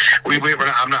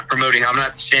 I'm not promoting. I'm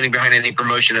not standing behind any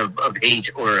promotion of hate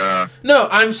or. No,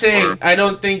 I'm saying I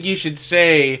don't think you should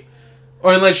say,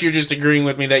 or unless you're just agreeing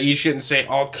with me that you shouldn't say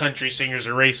all country singers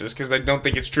are racist, because I don't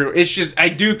think it's true. It's just I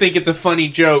do think it's a funny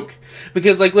joke,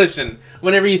 because like, listen,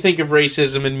 whenever you think of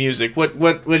racism in music,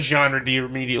 what genre do you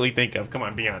immediately think of? Come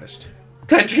on, be honest.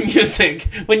 Country music.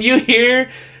 When you hear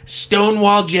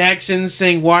Stonewall Jackson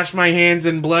sing "Wash My Hands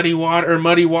in Bloody Water" or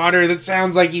 "Muddy Water," that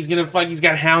sounds like he's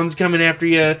got hounds coming after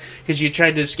you because you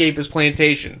tried to escape his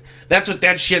plantation. That's what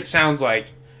that shit sounds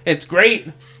like. It's great,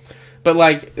 but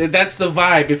like, that's the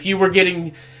vibe. If you were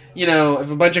getting, you know,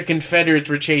 if a bunch of Confederates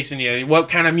were chasing you, what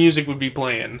kind of music would be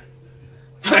playing?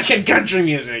 Fucking country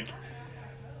music.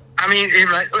 I mean,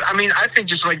 I think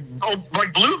just like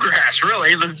bluegrass,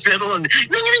 really, the fiddle and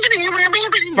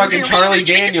fucking Charlie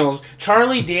Daniels.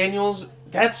 Charlie Daniels,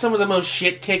 that's some of the most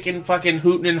shit kicking, fucking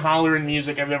hooting and hollering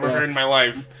music I've ever heard in my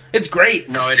life. It's great.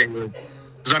 No, it isn't.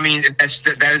 I mean,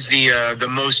 that is the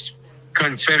most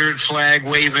Confederate flag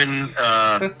waving.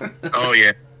 Oh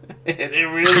yeah, it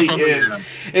really is.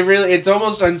 It's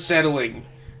almost unsettling.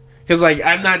 Because, like,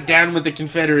 I'm not down with the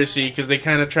Confederacy because they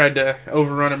kind of tried to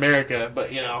overrun America,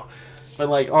 but, you know. But,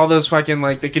 like, all those fucking,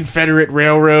 like, the Confederate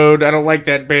Railroad, I don't like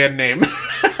that band name.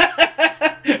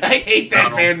 I hate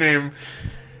that band name.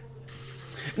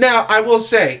 Now, I will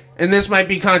say, and this might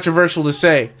be controversial to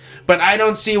say, but I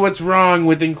don't see what's wrong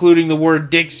with including the word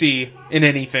Dixie in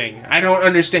anything. I don't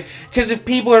understand. Because if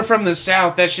people are from the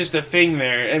South, that's just a thing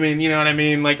there. I mean, you know what I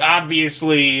mean? Like,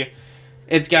 obviously,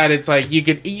 you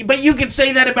could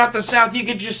say that about the South. You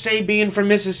could just say being from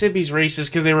Mississippi's racist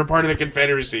because they were part of the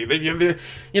Confederacy.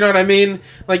 You know what I mean?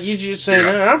 Like, you just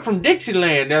say, I'm from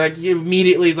Dixieland. Like, you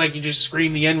immediately, like, you just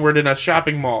scream the N-word in a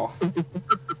shopping mall.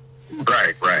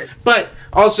 Right. But,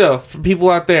 also, for people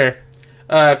out there,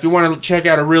 if you want to check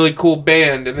out a really cool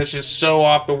band, and this is so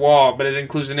off the wall, but it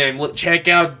includes a name, check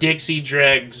out Dixie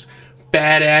Dregs.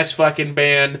 Badass fucking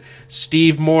band.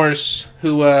 Steve Morse,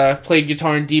 who played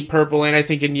guitar in Deep Purple and I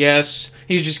think in Yes.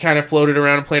 He's just kind of floated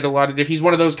around and played a lot of different. He's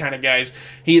one of those kind of guys.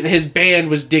 His band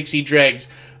was Dixie Dregs.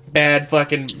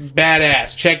 Fucking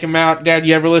badass. Check him out. Dad,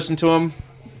 you ever listen to him?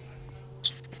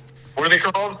 What are they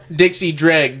called? Dixie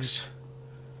Dregs.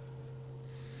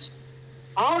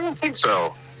 Oh, I don't think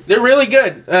so. They're really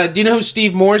good. Do you know who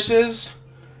Steve Morse is?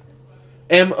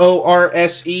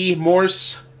 Morse.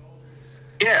 Morse.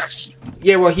 Yes.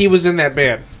 Yeah, well, he was in that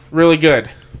band. Really good.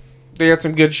 They got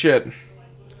some good shit.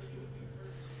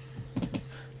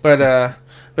 But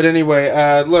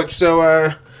anyway, look,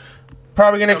 so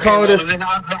probably gonna call it. Then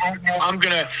I'm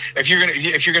gonna if you're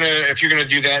gonna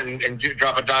do that and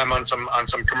drop a dime on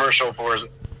some commercial for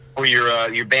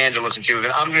your band to listen to,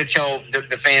 then I'm gonna tell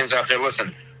the fans out there,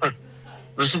 listen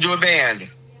to a band.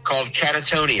 called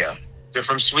Catatonia. They're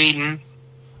from Sweden.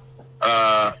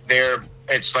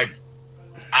 It's like,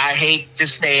 I hate to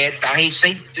say it. I hate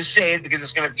to say it because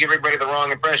it's going to give everybody the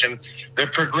wrong impression. They're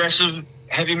progressive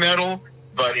heavy metal,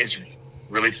 but it's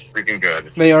really freaking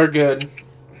good. They are good.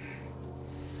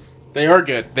 They are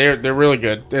good. They're really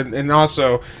good. And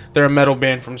also, they're a metal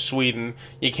band from Sweden.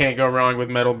 You can't go wrong with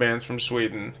metal bands from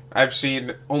Sweden. I've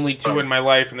seen only 2 in my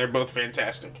life, and they're both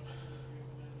fantastic.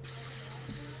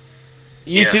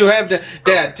 You two have to...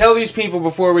 Dad, tell these people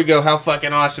before we go how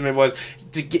fucking awesome it was.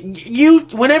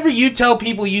 Whenever you tell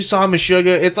people you saw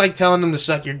Meshuggah, it's like telling them to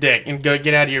suck your dick and go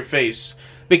get out of your face.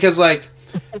 Because, like,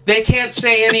 they can't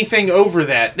say anything over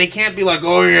that. They can't be like,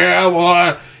 oh yeah,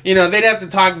 well, you know, they'd have to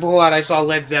talk a whole lot. I saw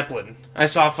Led Zeppelin. I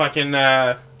saw fucking,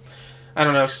 I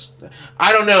don't know.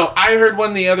 I heard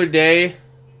one the other day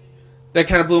that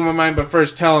kind of blew my mind, but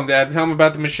first, tell them, Dad. Tell them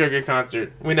about the Meshuggah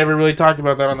concert. We never really talked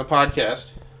about that on the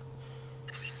podcast.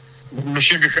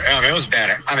 Meshuggah, I mean, it was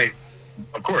badass. I mean,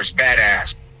 of course,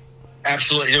 badass.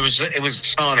 Absolutely. It was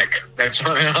Sonic. That's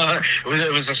what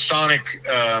it was a Sonic,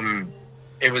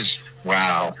 it was,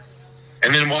 wow.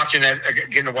 And then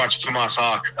getting to watch Thomas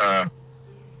Hawk.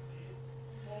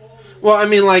 Well, I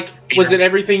mean, like, was it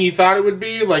everything you thought it would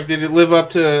be? Like, did it live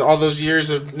up to all those years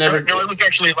of never... No, it was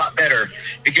actually a lot better.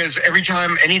 Because every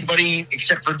time anybody,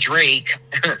 except for Drake,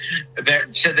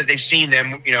 that said that they've seen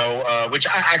them, you know, which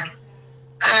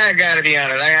I gotta be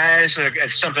honest,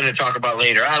 it's something to talk about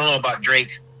later. I don't know about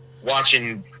Drake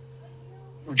and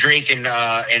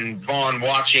Vaughn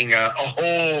watching a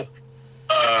whole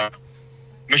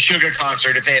Meshuggah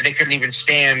concert if they couldn't even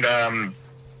stand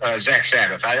Zach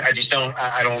Sabbath. I just don't.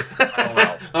 I don't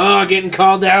know. Oh, getting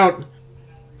called out.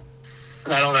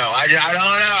 I don't know. I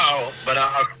don't know.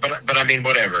 But I mean,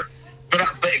 whatever. But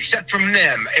except from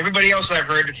them, everybody else I've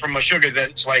heard from Meshuggah,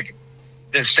 that's like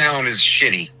the sound is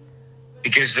shitty.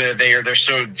 Because they're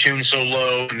so tuned so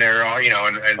low and they're all, you know,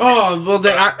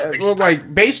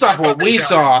 like based off what we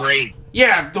saw,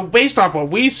 based off what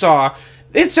we saw,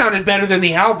 it sounded better than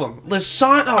the album.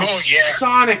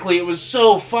 Sonically, it was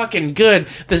so fucking good.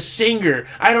 The singer,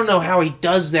 I don't know how he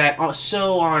does that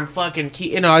so on fucking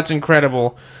key. You know, it's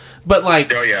incredible. But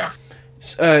like, oh yeah.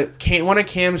 One of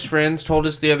Cam's friends told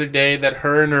us the other day that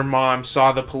her and her mom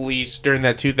saw the Police during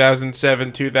that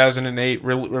 2007-2008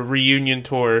 reunion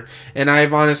tour, and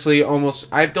I've honestly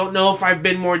I don't know if I've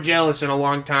been more jealous in a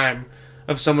long time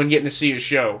of someone getting to see a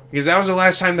show, because that was the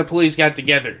last time the Police got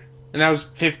together, and that was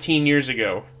 15 years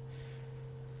ago.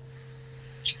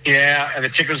 Yeah, and the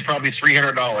ticket was probably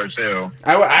 $300 too.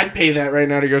 I'd pay that right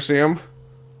now to go see them.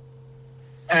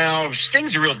 Oh,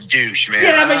 Sting's a real douche, man.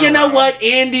 Yeah, but you know what?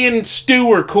 Andy and Stu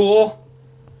are cool.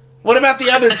 What about the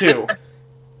other two?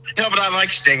 No, but I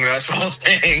like Sting. That's the whole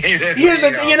thing.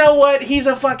 You know what? He's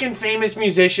a fucking famous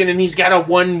musician, and he's got a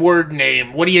one-word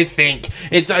name. What do you think?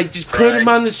 It's like, just put him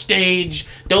on the stage.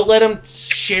 Don't let him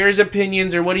share his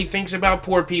opinions or what he thinks about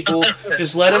poor people.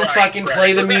 Just let him fucking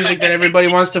play the music that everybody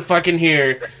wants to fucking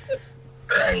hear.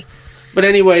 Right. But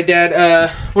anyway, Dad,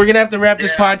 we're going to have to wrap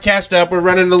this podcast up. We're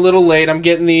running a little late. I'm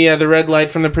getting the red light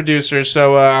from the producers.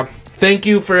 So thank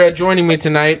you for joining me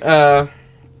tonight. Okay,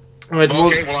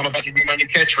 well, I'm about to do my new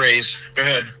catchphrase. Go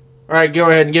ahead. All right, go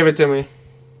ahead and give it to me.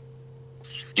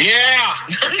 Yeah!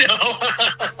 No.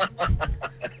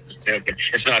 Just joking.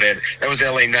 It's not it. That was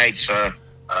LA Knight's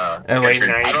LA Knights.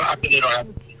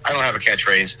 I don't have a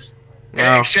catchphrase.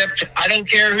 No. Except, I don't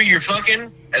care who you're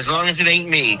fucking, as long as it ain't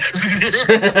me.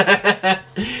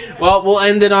 Well, we'll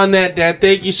end it on that, Dad.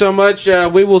 Thank you so much.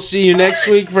 We will see you next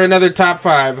week for another Top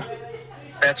 5.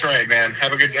 That's right, man.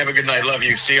 Have a good night. Love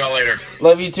you. See y'all later.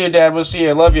 Love you too, Dad. We'll see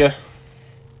you. Love you.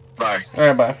 Bye. All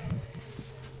right, bye.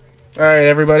 All right,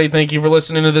 everybody. Thank you for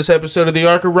listening to this episode of the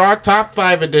Arc of Rock Top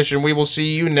 5 edition. We will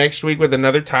see you next week with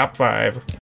another Top 5.